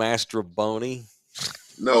 Miles Mastrobuoni.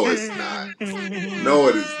 No, it's not. No,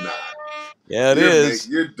 it is not. Yeah, it is.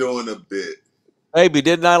 You're doing a bit. Baby,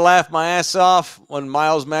 didn't I laugh my ass off when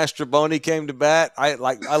Miles Mastrobuoni came to bat? I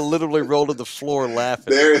literally rolled to the floor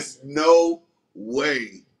laughing. There's no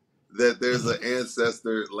way that there's an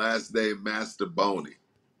ancestor last name Mastrobuoni.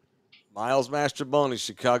 Miles Mastrobuoni,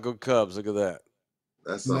 Chicago Cubs. Look at that.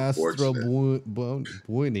 That's unfortunate.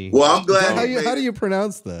 Mastrobuoni. Well, I'm glad. How do you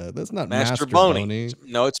pronounce that? That's not Mastrobuoni.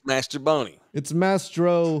 No, it's Mastrobuoni. It's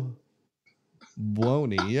Mastrobuoni.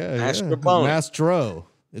 Yeah, Mastrobuoni. Mastro.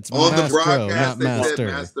 It's on Mastro, the broadcast. not They Master.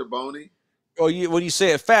 said Mastrobuoni. Well, when you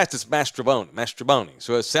say it fast, it's Mastrobuoni.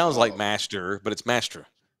 So it sounds like master, but it's Mastrobuoni.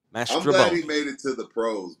 I'm glad he made it to the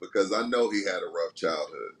pros because I know he had a rough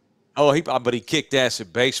childhood. Oh, but he kicked ass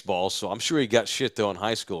at baseball, so I'm sure he got shit though in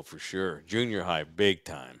high school for sure. Junior high, big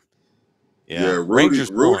time. Yeah,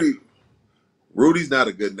 Rudy's not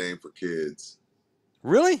a good name for kids.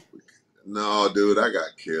 Really? No, dude, I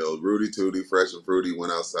got killed. Rudy Tooty, fresh and fruity,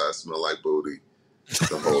 went outside, smelled like booty.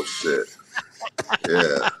 The whole shit.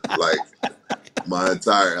 Yeah, like my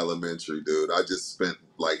entire elementary, dude. I just spent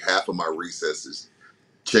like half of my recesses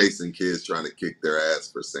chasing kids trying to kick their ass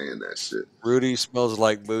for saying that shit. Rudy smells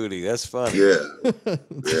like booty. That's funny. Yeah.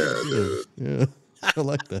 Yeah, dude. Yeah, I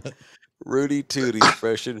like that. Rudy Tooty,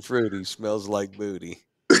 fresh and fruity, smells like booty.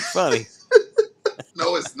 Funny.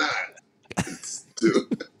 No, it's not.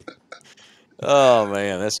 Dude. Oh,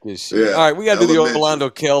 man, that's good shit. Yeah, all right, we got to do the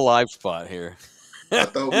Orlando Kell live spot here. I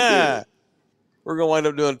thought we did. We're going to wind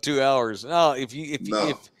up doing 2 hours. No, if you're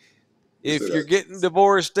getting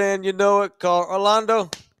divorced and you know it, call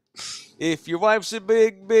Orlando. If your wife's a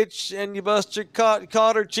big bitch and you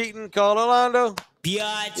caught her cheating, call Orlando.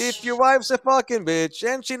 Biatch. If your wife's a fucking bitch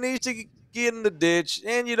and she needs to get in the ditch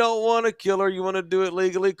and you don't want to kill her, you want to do it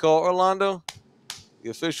legally, call Orlando. The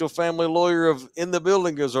official family lawyer of In the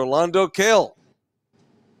Building is Orlando Kell.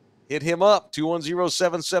 Hit him up,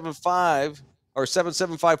 210-775 or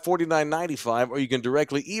 775-4995, or you can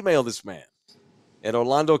directly email this man at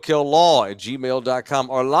orlandokell.law@gmail.com.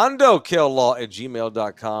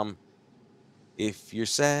 orlandokell.law@gmail.com. If you're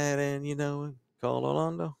sad and you know it, call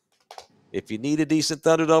Orlando. If you need a decent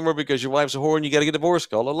Thunderdomer because your wife's a whore and you got to get divorced,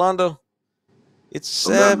 call Orlando. It's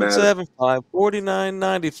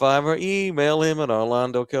 775-4995, or email him at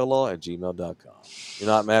orlandokell.law@gmail.com. You're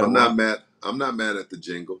not mad? I'm not mad at the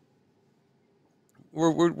jingle.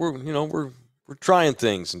 We're trying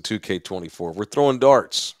things in 2K24. We're throwing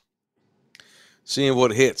darts, seeing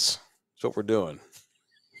what hits. That's what we're doing.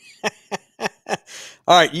 All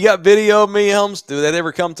right, you got video of me, Helms? Did that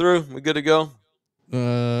ever come through? We good to go?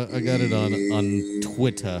 I got it on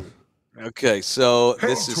Twitter. Okay, so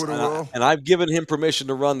this is, and I've given him permission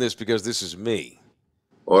to run this because this is me.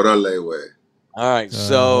 Orale way. All right,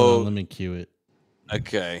 so let me cue it.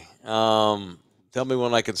 Okay, tell me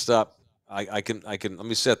when I can stop. I can. Let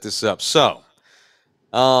me set this up. So,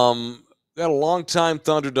 got a longtime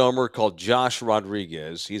Thunderdomer called Josh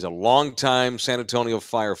Rodriguez. He's a longtime San Antonio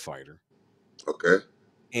firefighter. Okay.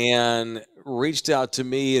 And reached out to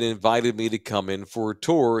me and invited me to come in for a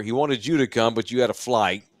tour. He wanted you to come, but you had a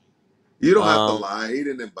flight. You don't have to lie. He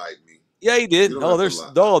didn't invite me. Yeah, he did. They're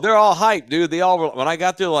all hyped, dude. They all were, when I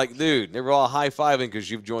got there, like, dude, they were all high-fiving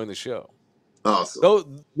because you've joined the show.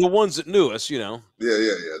 Awesome. The ones that knew us, you know. Yeah.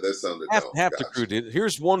 That's something. Half the crew did.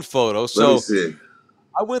 Here's one photo. Let me see.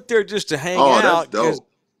 I went there just to hang out. That's dope.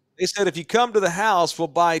 They said, if you come to the house, we'll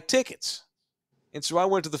buy tickets. And so I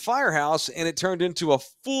went to the firehouse, and it turned into a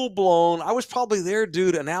full-blown, I was probably there,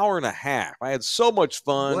 dude, an hour and a half. I had so much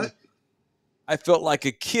fun. What? I felt like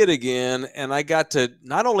a kid again, and I got to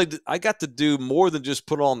do more than just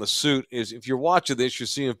put on the suit. Is if you're watching this, you're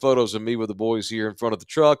seeing photos of me with the boys here in front of the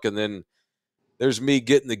truck, and then there's me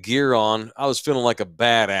getting the gear on. I was feeling like a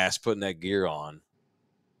badass putting that gear on.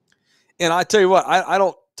 And I tell you what, I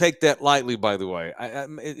don't take that lightly, by the way.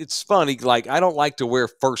 It's funny. Like, I don't like to wear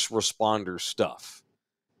first responder stuff.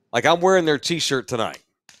 Like, I'm wearing their T-shirt tonight,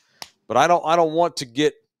 but I don't want to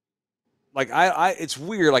get like it's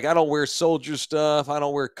weird. Like, I don't wear soldier stuff. I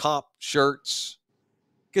don't wear cop shirts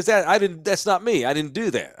because that's not me. I didn't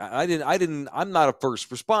do that. I'm not a first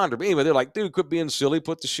responder. But anyway, they're like, dude, quit being silly.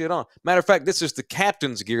 Put the shit on. Matter of fact, this is the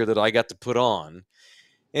captain's gear that I got to put on,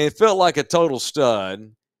 and it felt like a total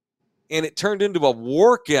stud. And it turned into a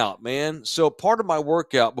workout, man. So part of my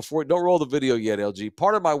workout, don't roll the video yet, LG.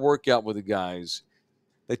 Part of my workout with the guys,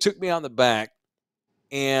 they took me out in the back,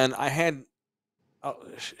 and I had,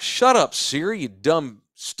 shut up, Siri, you dumb,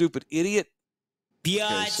 stupid idiot.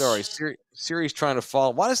 Okay, sorry, Siri's trying to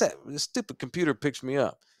follow. Why does this stupid computer picks me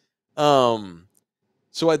up? So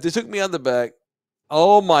they took me out in the back.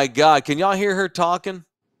 Oh, my God. Can y'all hear her talking?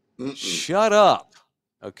 Shut up.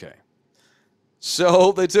 Okay.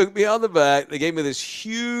 So they took me on the back. They gave me this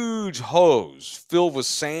huge hose filled with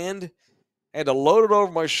sand. I had to load it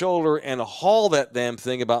over my shoulder and haul that damn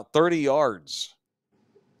thing about 30 yards.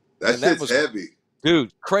 That was heavy.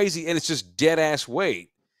 Dude, crazy. And it's just dead ass weight.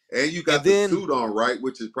 And you got the suit on, right?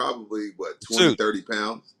 Which is probably, 20, 30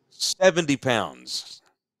 pounds? 70 pounds.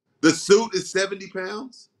 The suit is 70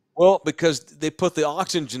 pounds? Well, because they put the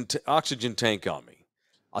oxygen tank on me.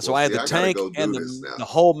 So I had the tank and the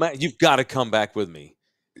whole You've got to come back with me.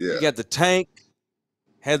 Yeah. You got the tank,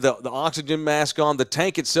 had the oxygen mask on. The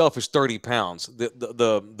tank itself is 30 pounds.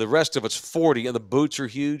 The rest of it's 40, and the boots are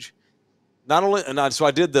huge. Not only, so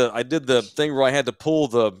I did the thing where I had to pull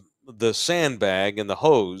the sandbag and the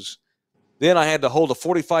hose. Then I had to hold a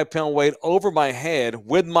 45-pound weight over my head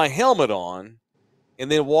with my helmet on, and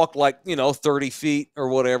then walk 30 feet or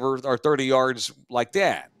whatever, or 30 yards like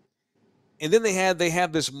that. And then they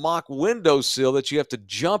have this mock windowsill that you have to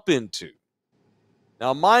jump into.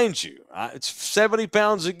 Now, mind you, it's 70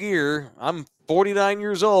 pounds of gear. I'm 49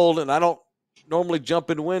 years old, and I don't normally jump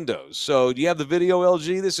in windows. So do you have the video,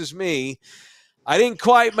 LG? This is me. I didn't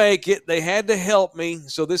quite make it. They had to help me.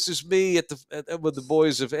 So this is me with the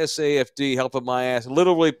boys of SAFD helping my ass.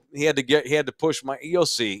 Literally, he had to push my. You'll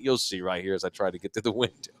see right here as I try to get to the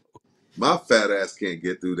window. My fat ass can't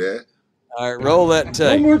get through that. All right, roll that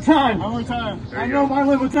tape. One more time. I know my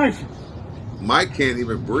limitation. Mike can't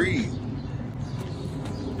even breathe.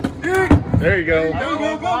 There you go. There you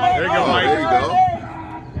go, Mike. There you go.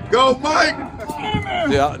 Go, Mike.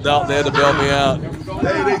 Yeah, no, they had to bail me out.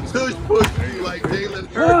 Hey, they tush pushed you like Jalen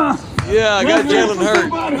Hurts. Yeah, I got Jalen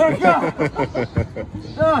Hurts.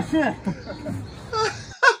 Oh, shit.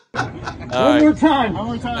 One more time.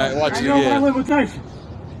 All right, watch I know again. my limitation.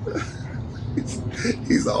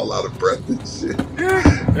 He's all out of breath and shit. There you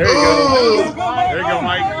go. There you go,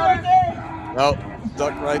 Mike. Oh,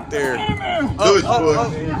 stuck right there. Tush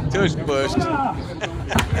Tush pushed.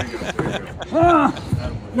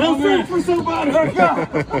 No food for somebody.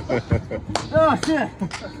 Oh, shit.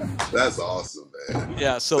 That's awesome, man.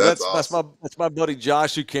 Yeah, so awesome. that's my buddy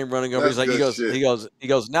Josh who came running over. That's He's like, he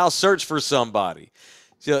goes, now search for somebody.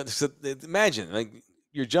 So imagine,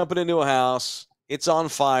 you're jumping into a house, it's on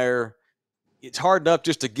fire. It's hard enough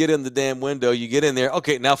just to get in the damn window. You get in there,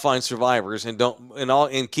 okay, now find survivors and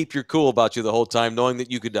keep your cool about you the whole time, knowing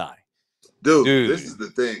that you could die. Dude, this is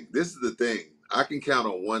the thing. I can count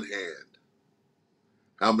on one hand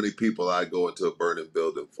how many people I go into a burning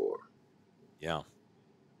building for. Yeah.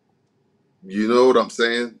 You know what I'm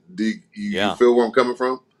saying? Do you feel where I'm coming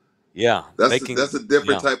from? Yeah. That's a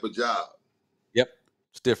different type of job. Yep.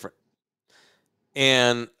 It's different.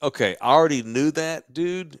 And okay, I already knew that,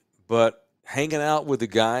 dude, but hanging out with the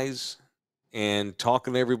guys and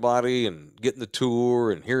talking to everybody and getting the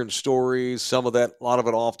tour and hearing stories, a lot of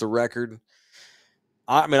it off the record.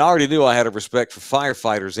 I already knew I had a respect for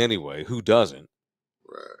firefighters anyway. Who doesn't?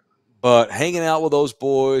 Right. But hanging out with those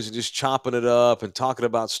boys and just chopping it up and talking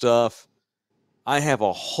about stuff, I have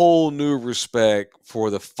a whole new respect for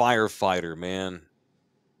the firefighter, man.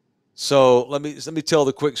 So let me tell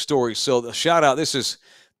the quick story. So the shout out, this is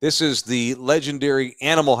the legendary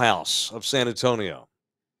Animal House of San Antonio.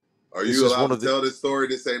 Are you allowed to tell this story?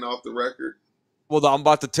 This ain't off the record? Well, I'm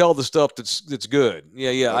about to tell the stuff that's good.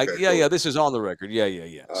 Yeah. Okay, cool. Yeah. This is on the record. Yeah.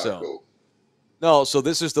 All right, cool. No, so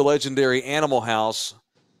this is the legendary Animal House.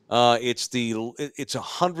 It's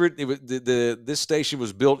 100. This station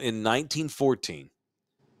was built in 1914,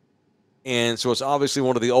 and so it's obviously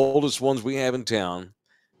one of the oldest ones we have in town.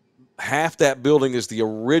 Half that building is the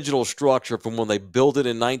original structure from when they built it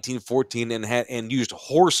in 1914 and used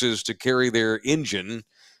horses to carry their engine,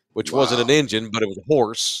 which wasn't an engine, but it was a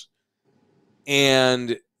horse.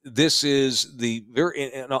 And this is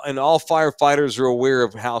and all firefighters are aware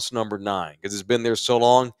of house number 9 because it's been there so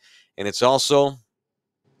long. And it's also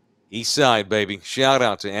East Side, baby. Shout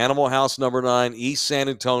out to Animal House number 9, East San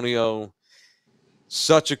Antonio.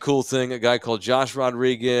 Such a cool thing. A guy called Josh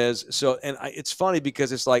Rodriguez. So, and it's funny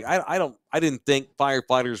because it's like, I didn't think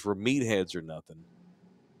firefighters were meatheads or nothing.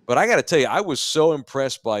 But I got to tell you, I was so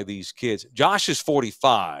impressed by these kids. Josh is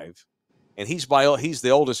 45. And he's the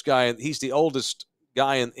oldest guy. He's the oldest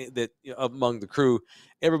guy among the crew.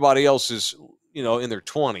 Everybody else is, in their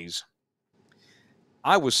 20s.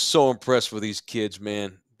 I was so impressed with these kids,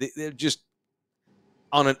 man. They're just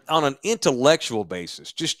on an intellectual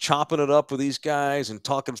basis, just chopping it up with these guys and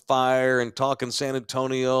talking fire and talking San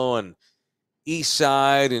Antonio and East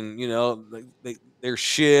Side and their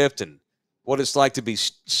shift and what it's like to be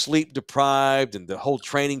sleep deprived and the whole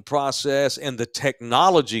training process and the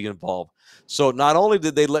technology involved. So not only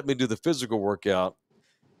did they let me do the physical workout,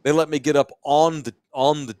 they let me get up on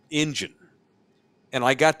the engine, and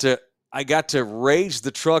I got to raise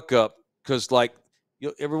the truck up because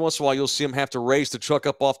every once in a while you'll see them have to raise the truck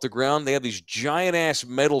up off the ground. They have these giant ass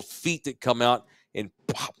metal feet that come out and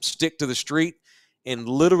pop, stick to the street and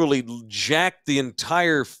literally jack the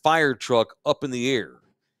entire fire truck up in the air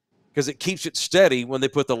because it keeps it steady when they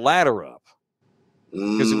put the ladder up.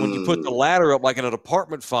 Because when you put the ladder up, like in an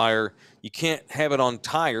apartment fire, you can't have it on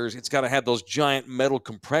tires. It's got to have those giant metal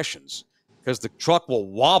compressions because the truck will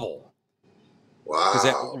wobble. Wow. Because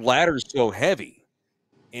that ladder is so heavy.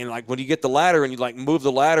 And like when you get the ladder and you like move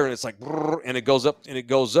the ladder and it's like, and it goes up and it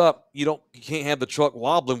goes up, you can't have the truck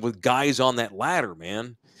wobbling with guys on that ladder,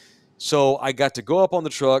 man. So I got to go up on the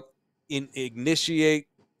truck, initiate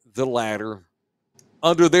the ladder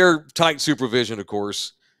under their tight supervision, of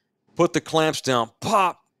course, put the clamps down,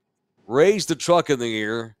 pop, raise the truck in the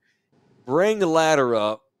air, bring the ladder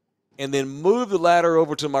up, and then move the ladder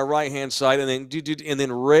over to my right-hand side and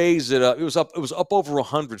then raise it up. It was up over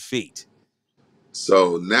 100 feet.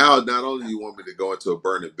 So now, not only you want me to go into a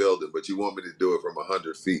burning building, but you want me to do it from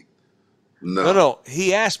 100 feet. No.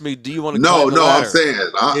 He asked me, "Do you want to?" No. I'm saying,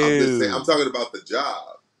 I'm just saying, I'm talking about the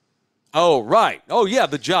job. Oh, right. Oh, yeah,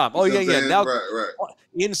 the job. Oh, yeah. Now, right.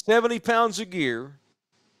 In 70 pounds of gear,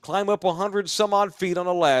 climb up 100 some odd feet on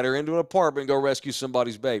a ladder into an apartment and go rescue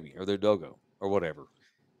somebody's baby or their doggo or whatever.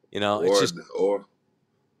 It's just or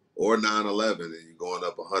 9/11 and you're going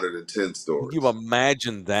up 110 stories. You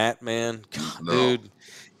imagine that, man? God, no. Dude.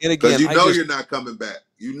 And again, because you're not coming back.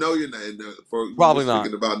 You're not. Probably not.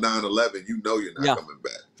 Thinking about 9/11, you're not coming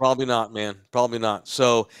back. Probably not, man. Probably not.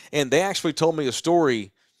 So, and they actually told me a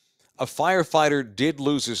story. A firefighter did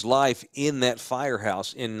lose his life in that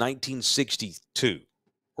firehouse in 1962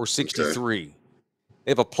 or 63. Okay.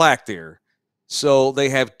 They have a plaque there. So they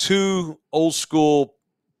have 2 old school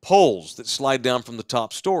poles that slide down from the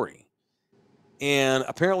top story. And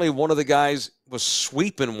apparently one of the guys was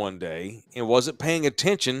sweeping one day and wasn't paying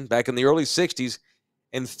attention back in the early 60s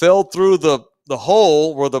and fell through the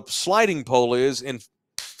hole where the sliding pole is and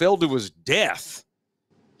fell to his death.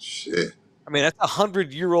 Shit. I mean, that's a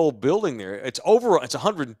 100-year-old building there. It's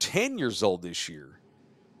 110 years old this year.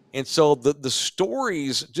 And so the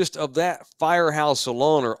stories just of that firehouse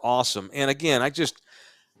alone are awesome. And again,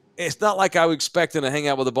 it's not like I was expecting to hang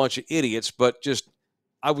out with a bunch of idiots, but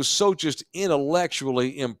I was so just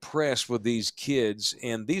intellectually impressed with these kids.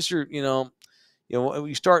 And these are,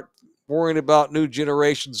 you start worrying about new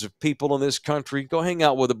generations of people in this country, go hang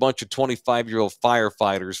out with a bunch of 25-year-old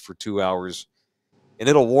firefighters for 2 hours. And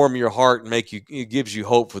it'll warm your heart and it gives you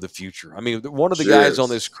hope for the future. I mean, one of the guys on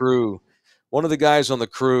this crew,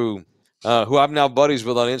 who I'm now buddies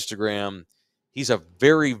with on Instagram, he's a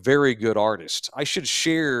very, very good artist. I should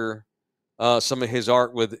share some of his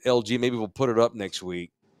art with LG. Maybe we'll put it up next week.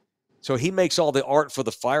 So he makes all the art for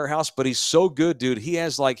the firehouse, but he's so good, dude. He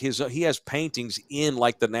has he has paintings in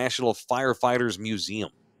like the National Firefighters Museum.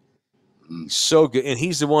 So good, and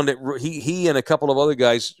he's the one that he and a couple of other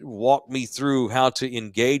guys walked me through how to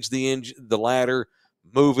engage the ladder,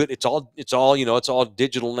 move it. It's all it's all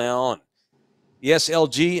digital now. And yes,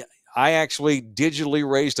 LG, I actually digitally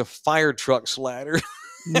raised a fire truck's ladder.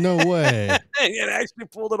 No way! And actually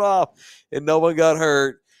pulled it off, and no one got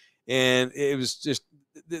hurt. And it was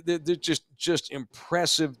they're just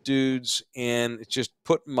impressive dudes, and it's just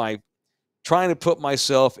trying to put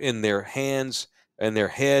myself in their hands and their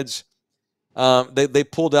heads. They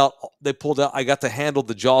pulled out. I got to handle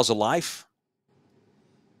the Jaws of Life.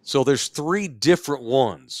 So there's 3 different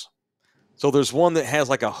ones. So there's one that has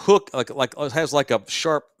like a hook, has like a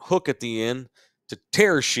sharp hook at the end to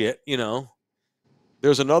tear shit.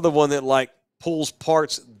 There's another one that like pulls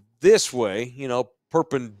parts this way.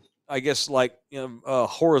 I guess like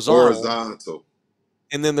horizontal.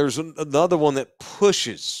 And then there's another one that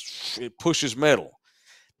pushes metal.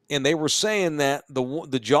 And they were saying that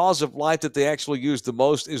the Jaws of Life that they actually use the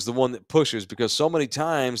most is the one that pushes, because so many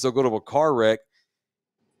times they'll go to a car wreck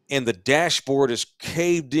and the dashboard is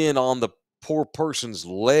caved in on the poor person's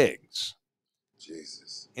legs.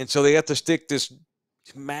 Jesus. And so they have to stick this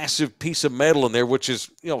massive piece of metal in there, which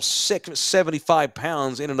is 75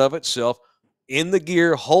 pounds in and of itself, in the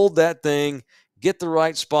gear, hold that thing, get the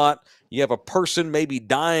right spot. You have a person maybe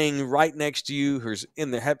dying right next to you who's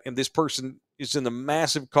and this person is in a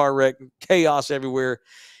massive car wreck, chaos everywhere,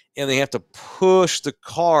 and they have to push the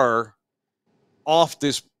car off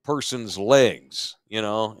this person's legs,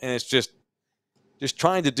 and it's just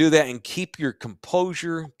trying to do that and keep your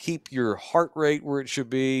composure, keep your heart rate where it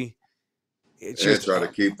should be. It's just try to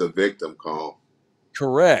keep the victim calm.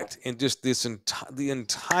 Correct. And just the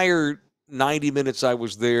entire 90 minutes I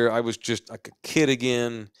was there, I was just like a kid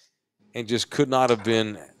again, and just could not have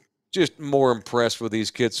been just more impressed with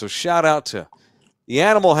these kids. So shout out to the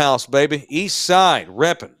Animal House, baby. East Side,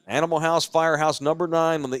 repping. Animal House, Firehouse, number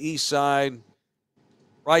 9 on the East Side.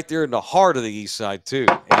 Right there in the heart of the East Side, too.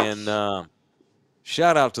 And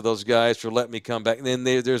shout out to those guys for letting me come back. And then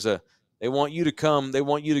they want you to come. They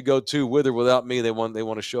want you to go, too, with or without me. They want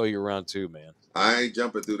to show you around, too, man. I ain't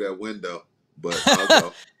jumping through that window, but I'll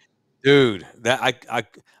go. Dude,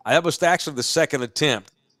 that was actually the second attempt.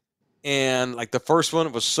 And like the first one,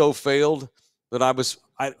 it was so failed that I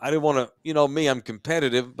didn't want to, you know me, I'm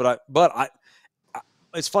competitive, but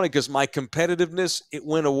it's funny because my competitiveness, it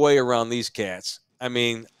went away around these cats. I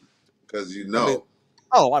mean, because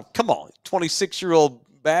come on, 26-year-old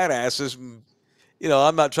badasses. You know,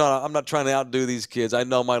 I'm not trying to outdo these kids. I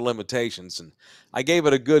know my limitations, and I gave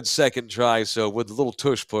it a good second try. So with a little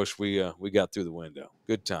tush push, we got through the window.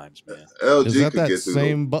 Good times, man. LG Is that could get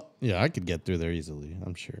same? Yeah, I could get through there easily.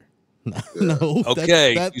 I'm sure. Yeah. No.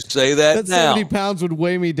 Okay, you say that now. 70 pounds would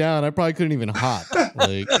weigh me down. I probably couldn't even hop.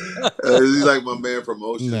 Like, he's like my man from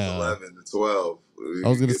Ocean's 11 to 12. I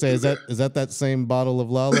was gonna say, is that same bottle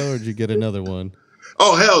of Lalo, or did you get another one?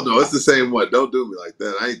 Oh hell no, it's the same one. Don't do me like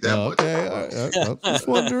that. I ain't that much. Okay, I'm just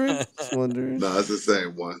wondering. No, it's the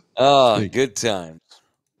same one. Oh, good times.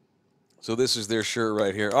 So this is their shirt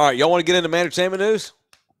right here. All right, y'all want to get into entertainment news?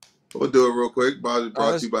 We'll do it real quick. Brought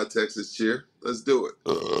to you by Texas Cheer. Let's do it.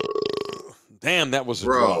 Damn, that was a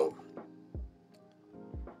drop.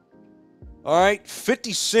 All right,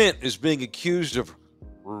 50 Cent is being accused of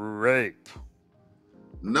rape.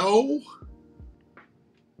 No.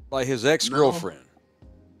 By his ex-girlfriend.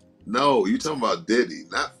 No, you talking about Diddy,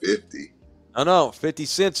 not 50. I know, 50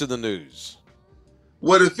 Cent's in the news.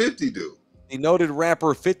 What did 50 do? The noted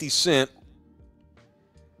rapper 50 Cent.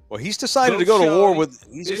 Well, he's decided to go to war with.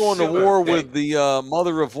 He's going to war with the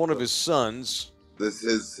mother of one of his sons. This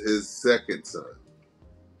is his second son.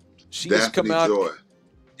 She has come out. Joy.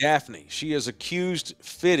 Daphne. She has accused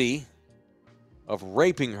 50 of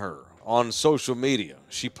raping her on social media.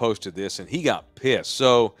 She posted this, and he got pissed.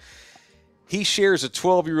 So he shares a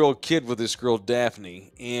 12-year-old kid with this girl,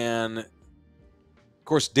 Daphne. And, of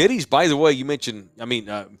course, Diddy's, by the way, you mentioned,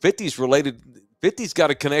 50's related. 50's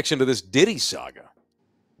got a connection to this Diddy saga.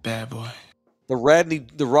 Bad boy. The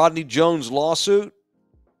Rodney Jones lawsuit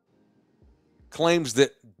claims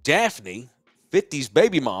that Daphne, 50's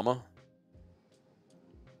baby mama,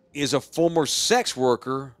 is a former sex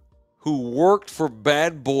worker who worked for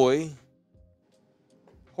Bad Boy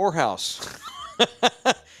Whorehouse.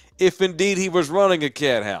 If indeed he was running a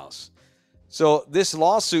cat house. So this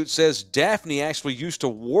lawsuit says Daphne actually used to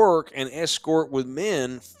work and escort with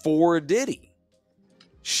men for Diddy.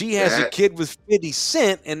 She has a kid with 50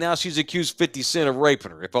 Cent, and now she's accused 50 Cent of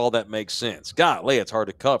raping her, if all that makes sense. Golly, it's hard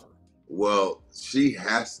to cover. Well, she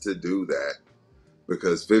has to do that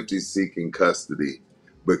because 50's seeking custody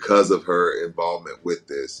because of her involvement with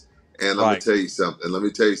this. And let me tell you something. Let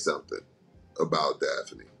me tell you something about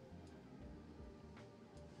Daphne.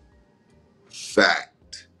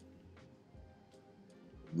 Fact.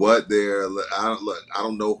 I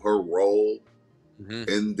don't know her role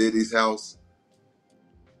in Diddy's house,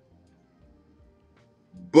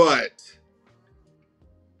 but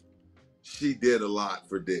she did a lot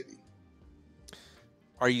for Diddy.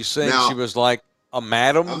 Are you saying she was like a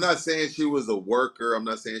madam? I'm not saying she was a worker. I'm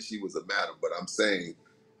not saying she was a madam, but I'm saying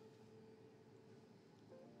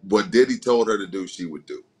what Diddy told her to do, she would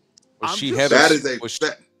do. That is a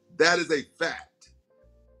fact. That is a fact.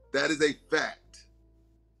 That is a fact.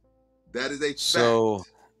 That is a fact. So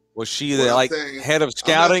was she the head of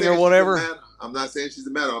scouting or whatever? I'm not saying she's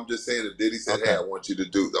a madam. I'm just saying if Diddy said, hey, I want you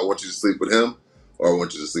to sleep with him or I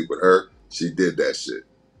want you to sleep with her, she did that shit.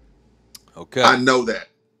 Okay. I know that.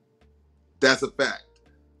 That's a fact.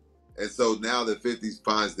 And so now that 50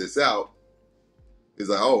 finds this out, he's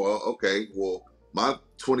like, oh, well, okay, well, my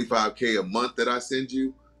 $25K a month that I send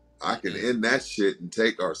you, I can end that shit and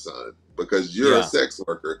take our son because you're a sex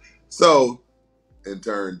worker. So, in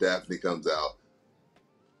turn, Daphne comes out.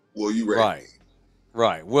 Well, you raped me.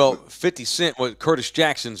 Right. Well, 50 Cent, Curtis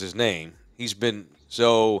Jackson's his name.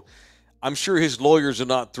 So I'm sure his lawyers are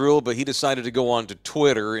not thrilled, but he decided to go on to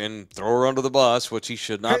Twitter and throw her under the bus, which he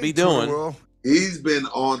should not be doing. He's been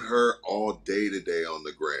on her all day today on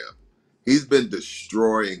the gram. He's been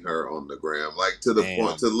destroying her on the gram, like to the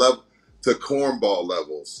point, to cornball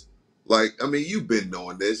levels. Like, I mean, you've been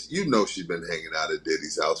knowing this. You know she's been hanging out at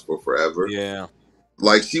Diddy's house for forever. Yeah.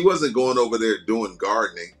 Like, she wasn't going over there doing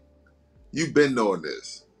gardening. You've been knowing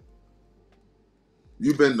this.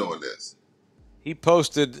 You've been knowing this. He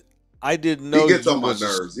posted, I didn't know. He gets on my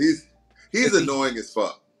nerves. He's annoying as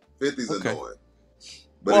fuck. 50's annoying.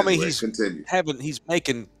 But well, anyway, he's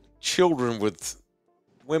making children with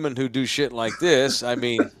women who do shit like this. I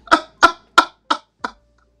mean,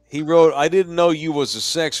 he wrote, I didn't know you was a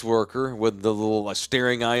sex worker with the little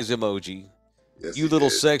staring eyes emoji. Yes, you little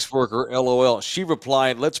sex worker, LOL. She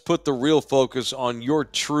replied, let's put the real focus on your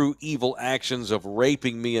true evil actions of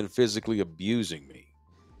raping me and physically abusing me.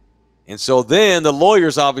 And so then the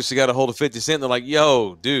lawyers obviously got a hold of 50 Cent. They're like,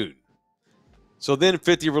 yo, dude, So then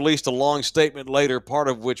 50 released a long statement later, part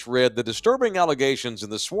of which read, "The disturbing allegations in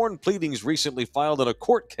the sworn pleadings recently filed in a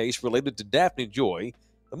court case related to Daphne Joy,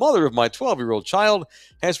 the mother of my 12-year-old child,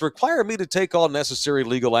 has required me to take all necessary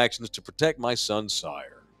legal actions to protect my son's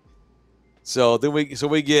sire." So then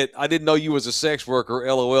we get, "I didn't know you was a sex worker,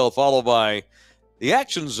 LOL," followed by, "The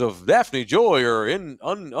actions of Daphne Joy are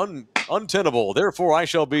untenable. Therefore, I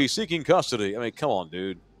shall be seeking custody." I mean, come on,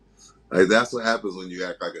 dude. Like, that's what happens when you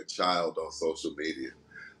act like a child on social media.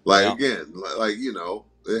 Like, again, like, you know,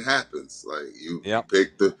 it happens. Like, you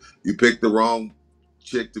pick the wrong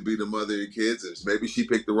chick to be the mother of your kids, and maybe she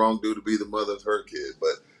picked the wrong dude to be the mother of her kid.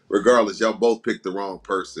 But regardless, y'all both picked the wrong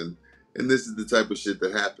person, and this is the type of shit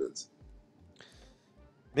that happens.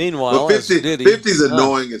 Meanwhile, 50's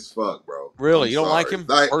annoying as fuck, bro. Really? You don't like him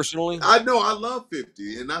personally? I know. I love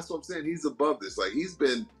 50, and that's what I'm saying. He's above this. Like, he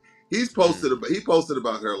posted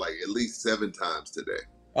about her like at least 7 times today.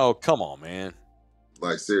 Oh, come on, man.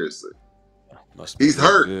 Like, seriously. He's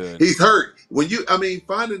hurt. Good. He's hurt.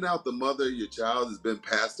 Finding out the mother of your child has been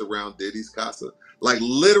passed around Diddy's casa. Like,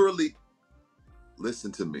 literally,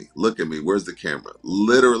 listen to me. Look at me. Where's the camera?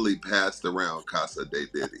 Literally passed around Casa de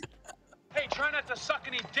Diddy. Hey, try not to suck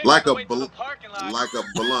any dick like a blunt. Like a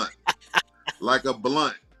blunt. Like a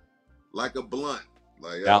blunt. Like a blunt.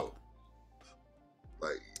 Like, yo.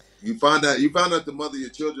 Like, you found out the mother of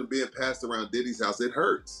your children being passed around Diddy's house. It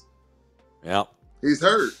hurts. Yeah. He's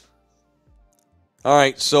hurt. All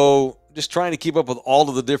right, so just trying to keep up with all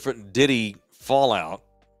of the different Diddy fallout.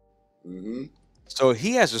 Mm-hmm. So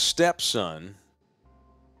he has a stepson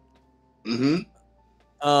named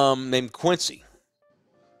Quincy.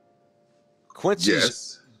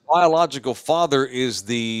 Quincy's biological father is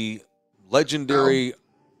the legendary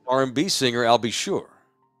R&B singer Al B. Sure.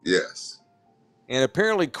 Yes. And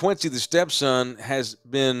apparently Quincy, the stepson, has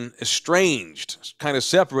been estranged, kind of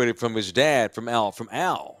separated from his dad, from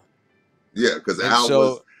Al. Yeah, because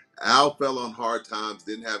Al fell on hard times,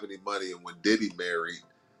 didn't have any money, and when Diddy married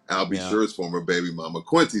Al B. Sure's former baby mama,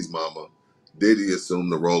 Quincy's mama, Diddy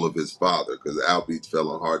assumed the role of his father because Al B. fell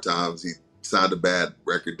on hard times. He signed a bad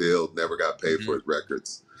record deal, never got paid for his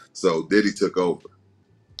records. So Diddy took over.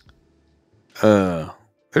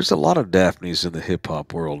 There's a lot of Daphnes in the hip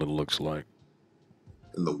hop world, it looks like.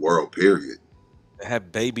 In the world, period. That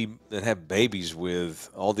have babies with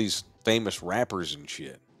all these famous rappers and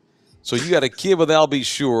shit. So you got a kid with Al B.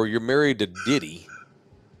 Sure, you're married to Diddy.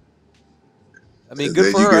 I mean,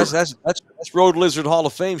 good for her. That's Road Lizard Hall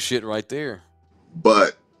of Fame shit right there.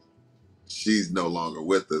 But she's no longer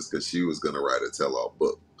with us because she was going to write a tell-all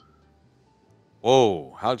book.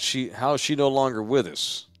 Whoa, how is she no longer with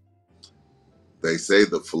us? They say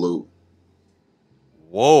the flu.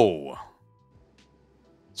 Whoa.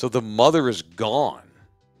 So the mother is gone.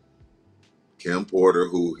 Kim Porter,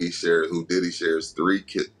 who Diddy shares 3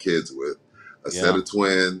 kids with, a set of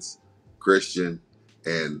twins, Christian,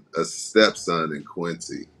 and a stepson in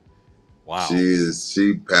Quincy. Wow.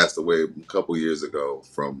 She passed away a couple years ago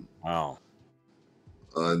from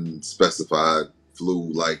unspecified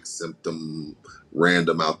flu-like symptom,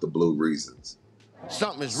 random out the blue reasons.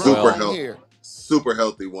 Something is wrong here. Super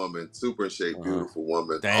healthy woman, super in shape, beautiful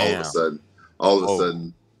woman. Damn. All of a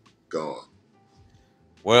sudden, gone.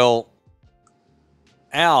 Well,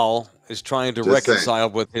 Al is trying to reconcile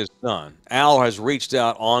with his son. Al has reached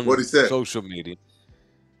out on social media.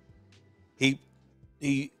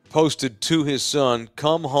 He posted to his son,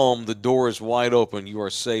 "Come home, the door is wide open. You are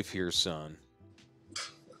safe here, son."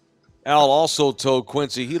 Al also told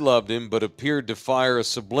Quincy he loved him, but appeared to fire a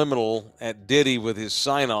subliminal at Diddy with his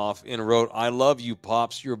sign-off and wrote, "I love you,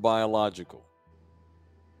 Pops, you're biological."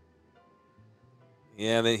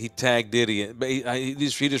 Yeah, then he tagged Diddy. But he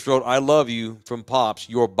just wrote, "I love you from Pops,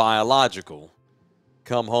 you're biological.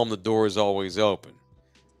 Come home, the door is always open."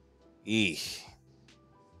 Eek.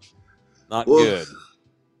 Not good.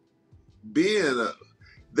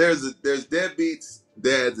 There's deadbeats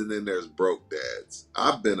dads and then there's broke dads.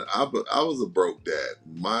 I was a broke dad.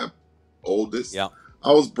 My oldest, I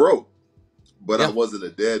was broke, but I wasn't a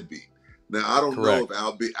deadbeat. Now I don't know if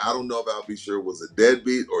Al B. Sure was a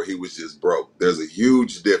deadbeat or he was just broke. There's a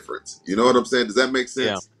huge difference. You know what I'm saying? Does that make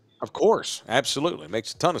sense? Yeah, of course, absolutely,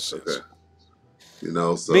 makes a ton of sense. Okay. You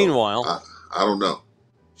know. So meanwhile, I don't know.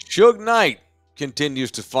 Suge Knight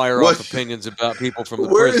continues to fire off opinions about people from the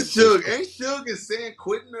prison. Where is Suge? Ain't Suge in San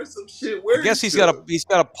Quentin or some shit? I guess he's got a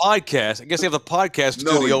podcast. I guess they have the podcast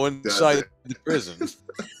studio inside the prison.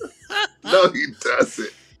 No, he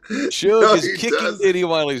doesn't. Suge is kicking Diddy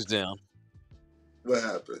while he's down. What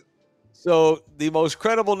happened? So the most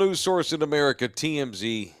credible news source in America,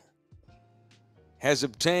 TMZ, has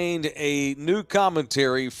obtained a new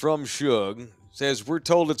commentary from Suge says we're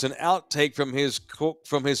told it's an outtake from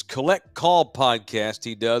his Collect Call podcast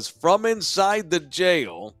he does from inside the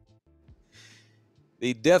jail.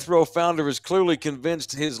 The Death Row founder is clearly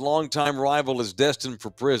convinced his longtime rival is destined for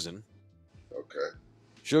prison. Okay.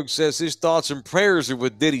 Suge says his thoughts and prayers are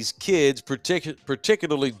with Diddy's kids,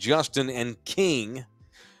 particularly Justin and King,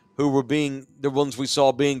 who were the ones we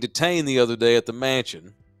saw being detained the other day at the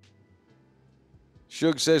mansion.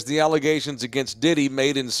 Suge says the allegations against Diddy,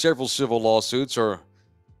 made in several civil lawsuits, are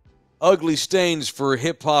ugly stains for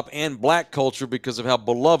hip-hop and black culture because of how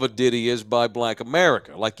beloved Diddy is by black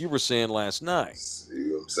America, like you were saying last night.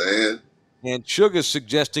 See what I'm saying? And Suge is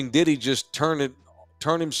suggesting Diddy just turn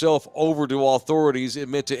himself over to authorities,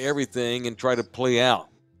 admit to everything, and try to play out.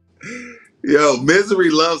 Yo, misery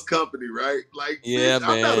loves company, right? Like, yeah, bitch, man.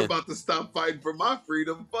 I'm not about to stop fighting for my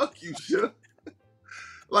freedom. Fuck you, Suge.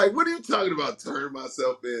 Like, what are you talking about turning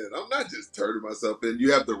myself in? I'm not just turning myself in.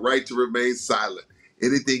 You have the right to remain silent.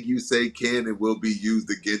 Anything you say can and will be used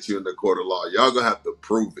against you in the court of law. Y'all gonna have to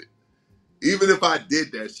prove it. Even if I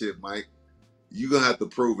did that shit, Mike, you gonna have to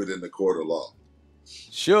prove it in the court of law.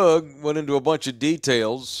 Suge went into a bunch of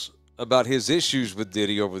details about his issues with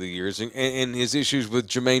Diddy over the years and his issues with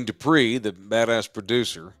Jermaine Dupri, the badass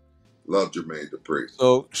producer. Love Jermaine Dupri.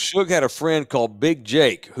 So Suge had a friend called Big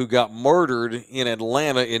Jake who got murdered in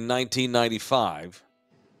Atlanta in 1995.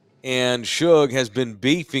 And Suge has been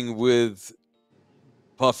beefing with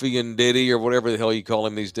Puffy and Diddy, or whatever the hell you call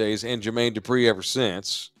him these days, and Jermaine Dupri ever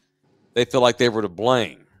since. They feel like they were to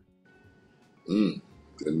blame. Didn't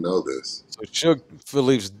know this. So Suge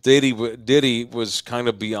believes Diddy was kind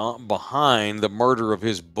of behind the murder of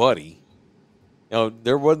his buddy. You know,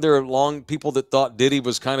 there were long people that thought Diddy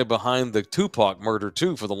was kind of behind the Tupac murder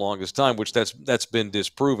too for the longest time, which that's been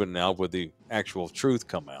disproven now with the actual truth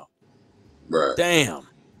come out. Right. Damn.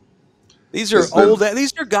 These are old.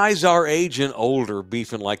 These are guys our age and older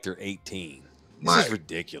beefing like they're 18. This is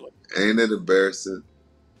ridiculous. Ain't it embarrassing?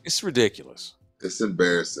 It's ridiculous. It's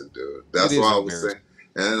embarrassing, dude. That's why I was saying.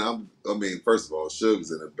 And I mean, first of all,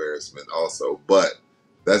 Suge's an embarrassment also, but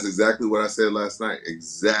that's exactly what I said last night.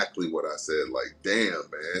 Exactly what I said. Like, damn,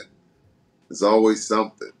 man. There's always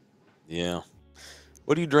something. Yeah.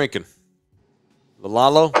 What are you drinking?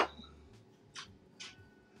 Lalo?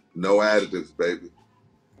 No additives, baby.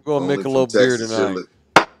 We're going to make a little beer tonight.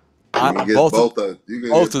 You can get both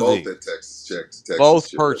at Texas Cheers.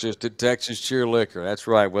 Both purchased at Texas Cheer Liquor. That's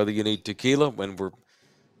right. Whether you need tequila, when we're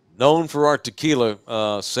known for our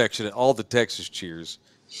tequila section at all the Texas Cheers.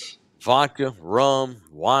 Vodka, rum,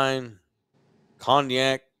 wine,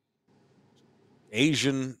 cognac,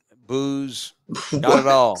 Asian booze, got it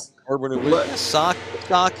all. Urban and sake.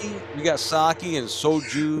 We got sake and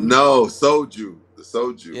soju. No, soju. The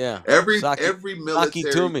soju. Yeah. Every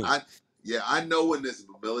military. To me. I know when there's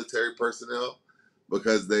military personnel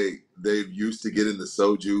because they used to get in the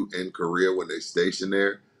soju in Korea when they stationed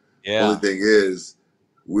there. Yeah. Only thing is,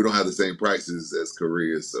 we don't have the same prices as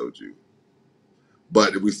Korea's soju.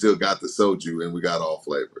 But we still got the soju, and we got all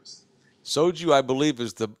flavors. Soju, I believe,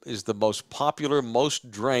 is the most popular, most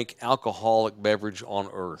drank alcoholic beverage on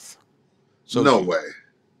earth. Soju. No way.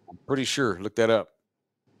 I'm pretty sure. Look that up.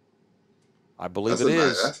 I believe it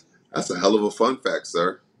is. That's a hell of a fun fact,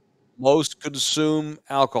 sir. Most consumed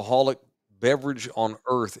alcoholic beverage on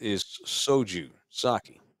earth is soju,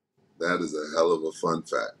 sake. That is a hell of a fun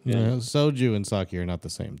fact. Yeah, soju and sake are not the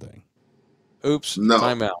same thing. Oops. No.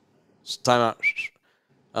 Time out.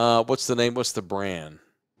 What's the name? What's the brand?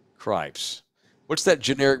 Cripes. What's that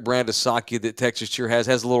generic brand of sake that Texas Cheer has?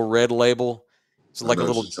 Has a little red label. It's like a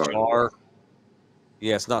little jar.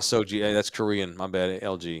 Yeah, it's not soju. That's Korean. My bad.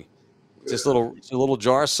 LG. It's just it's a little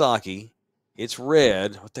jar of sake. It's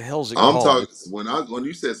red. What the hell is it called? When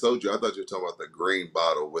you said soju, I thought you were talking about the green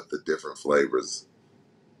bottle with the different flavors.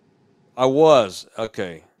 I was.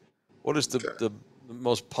 Okay. What is the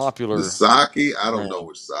most popular? The sake? I don't know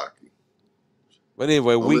which sake. But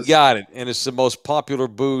anyway, we got it, and it's the most popular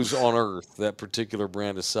booze on earth, that particular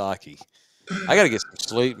brand of sake. I got to get some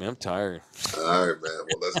sleep, man. I'm tired. All right, man.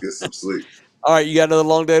 Well, let's get some sleep. All right, you got another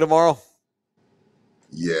long day tomorrow?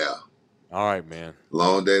 Yeah. All right, man.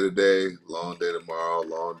 Long day today, long day tomorrow,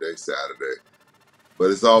 long day Saturday.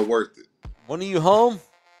 But it's all worth it. When are you home?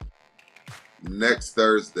 Next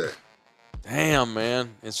Thursday. Damn,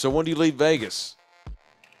 man. And so when do you leave Vegas?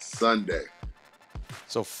 Sunday.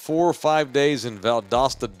 So 4 or 5 days in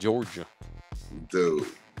Valdosta, Georgia.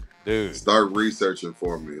 Dude. Start researching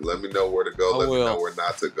for me. Let me know where to go. Let me know where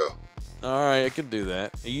not to go. All right, I can do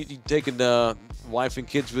that. You taking wife and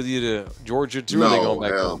kids with you to Georgia too? No, or are they going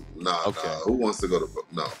back hell, home? No. Who wants to go to?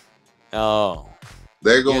 No. Oh.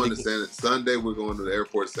 They're going to Sunday. We're going to the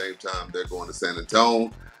airport same time. They're going to San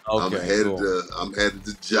Antonio. Okay, I'm headed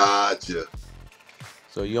to Georgia.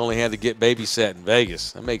 So you only had to get babysat in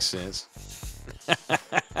Vegas. That makes sense.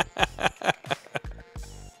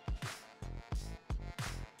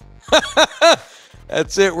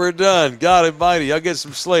 That's it. We're done. God Almighty. Y'all get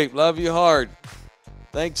some sleep. Love you hard.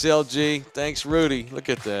 Thanks, LG. Thanks, Rudy. Look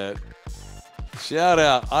at that. Shout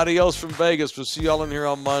out. Adios from Vegas. We'll see y'all in here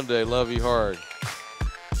on Monday. Love you hard.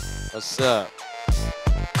 What's up?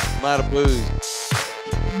 I'm out of booze.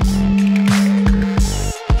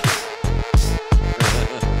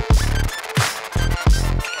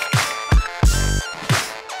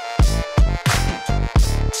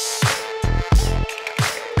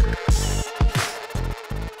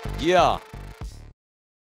 Yeah.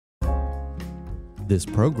 This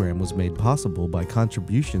program was made possible by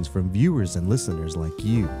contributions from viewers and listeners like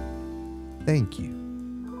you. Thank you.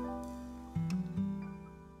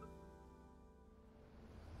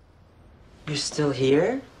 You're still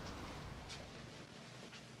here?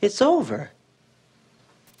 It's over.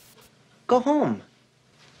 Go home.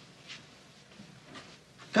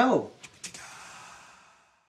 Go.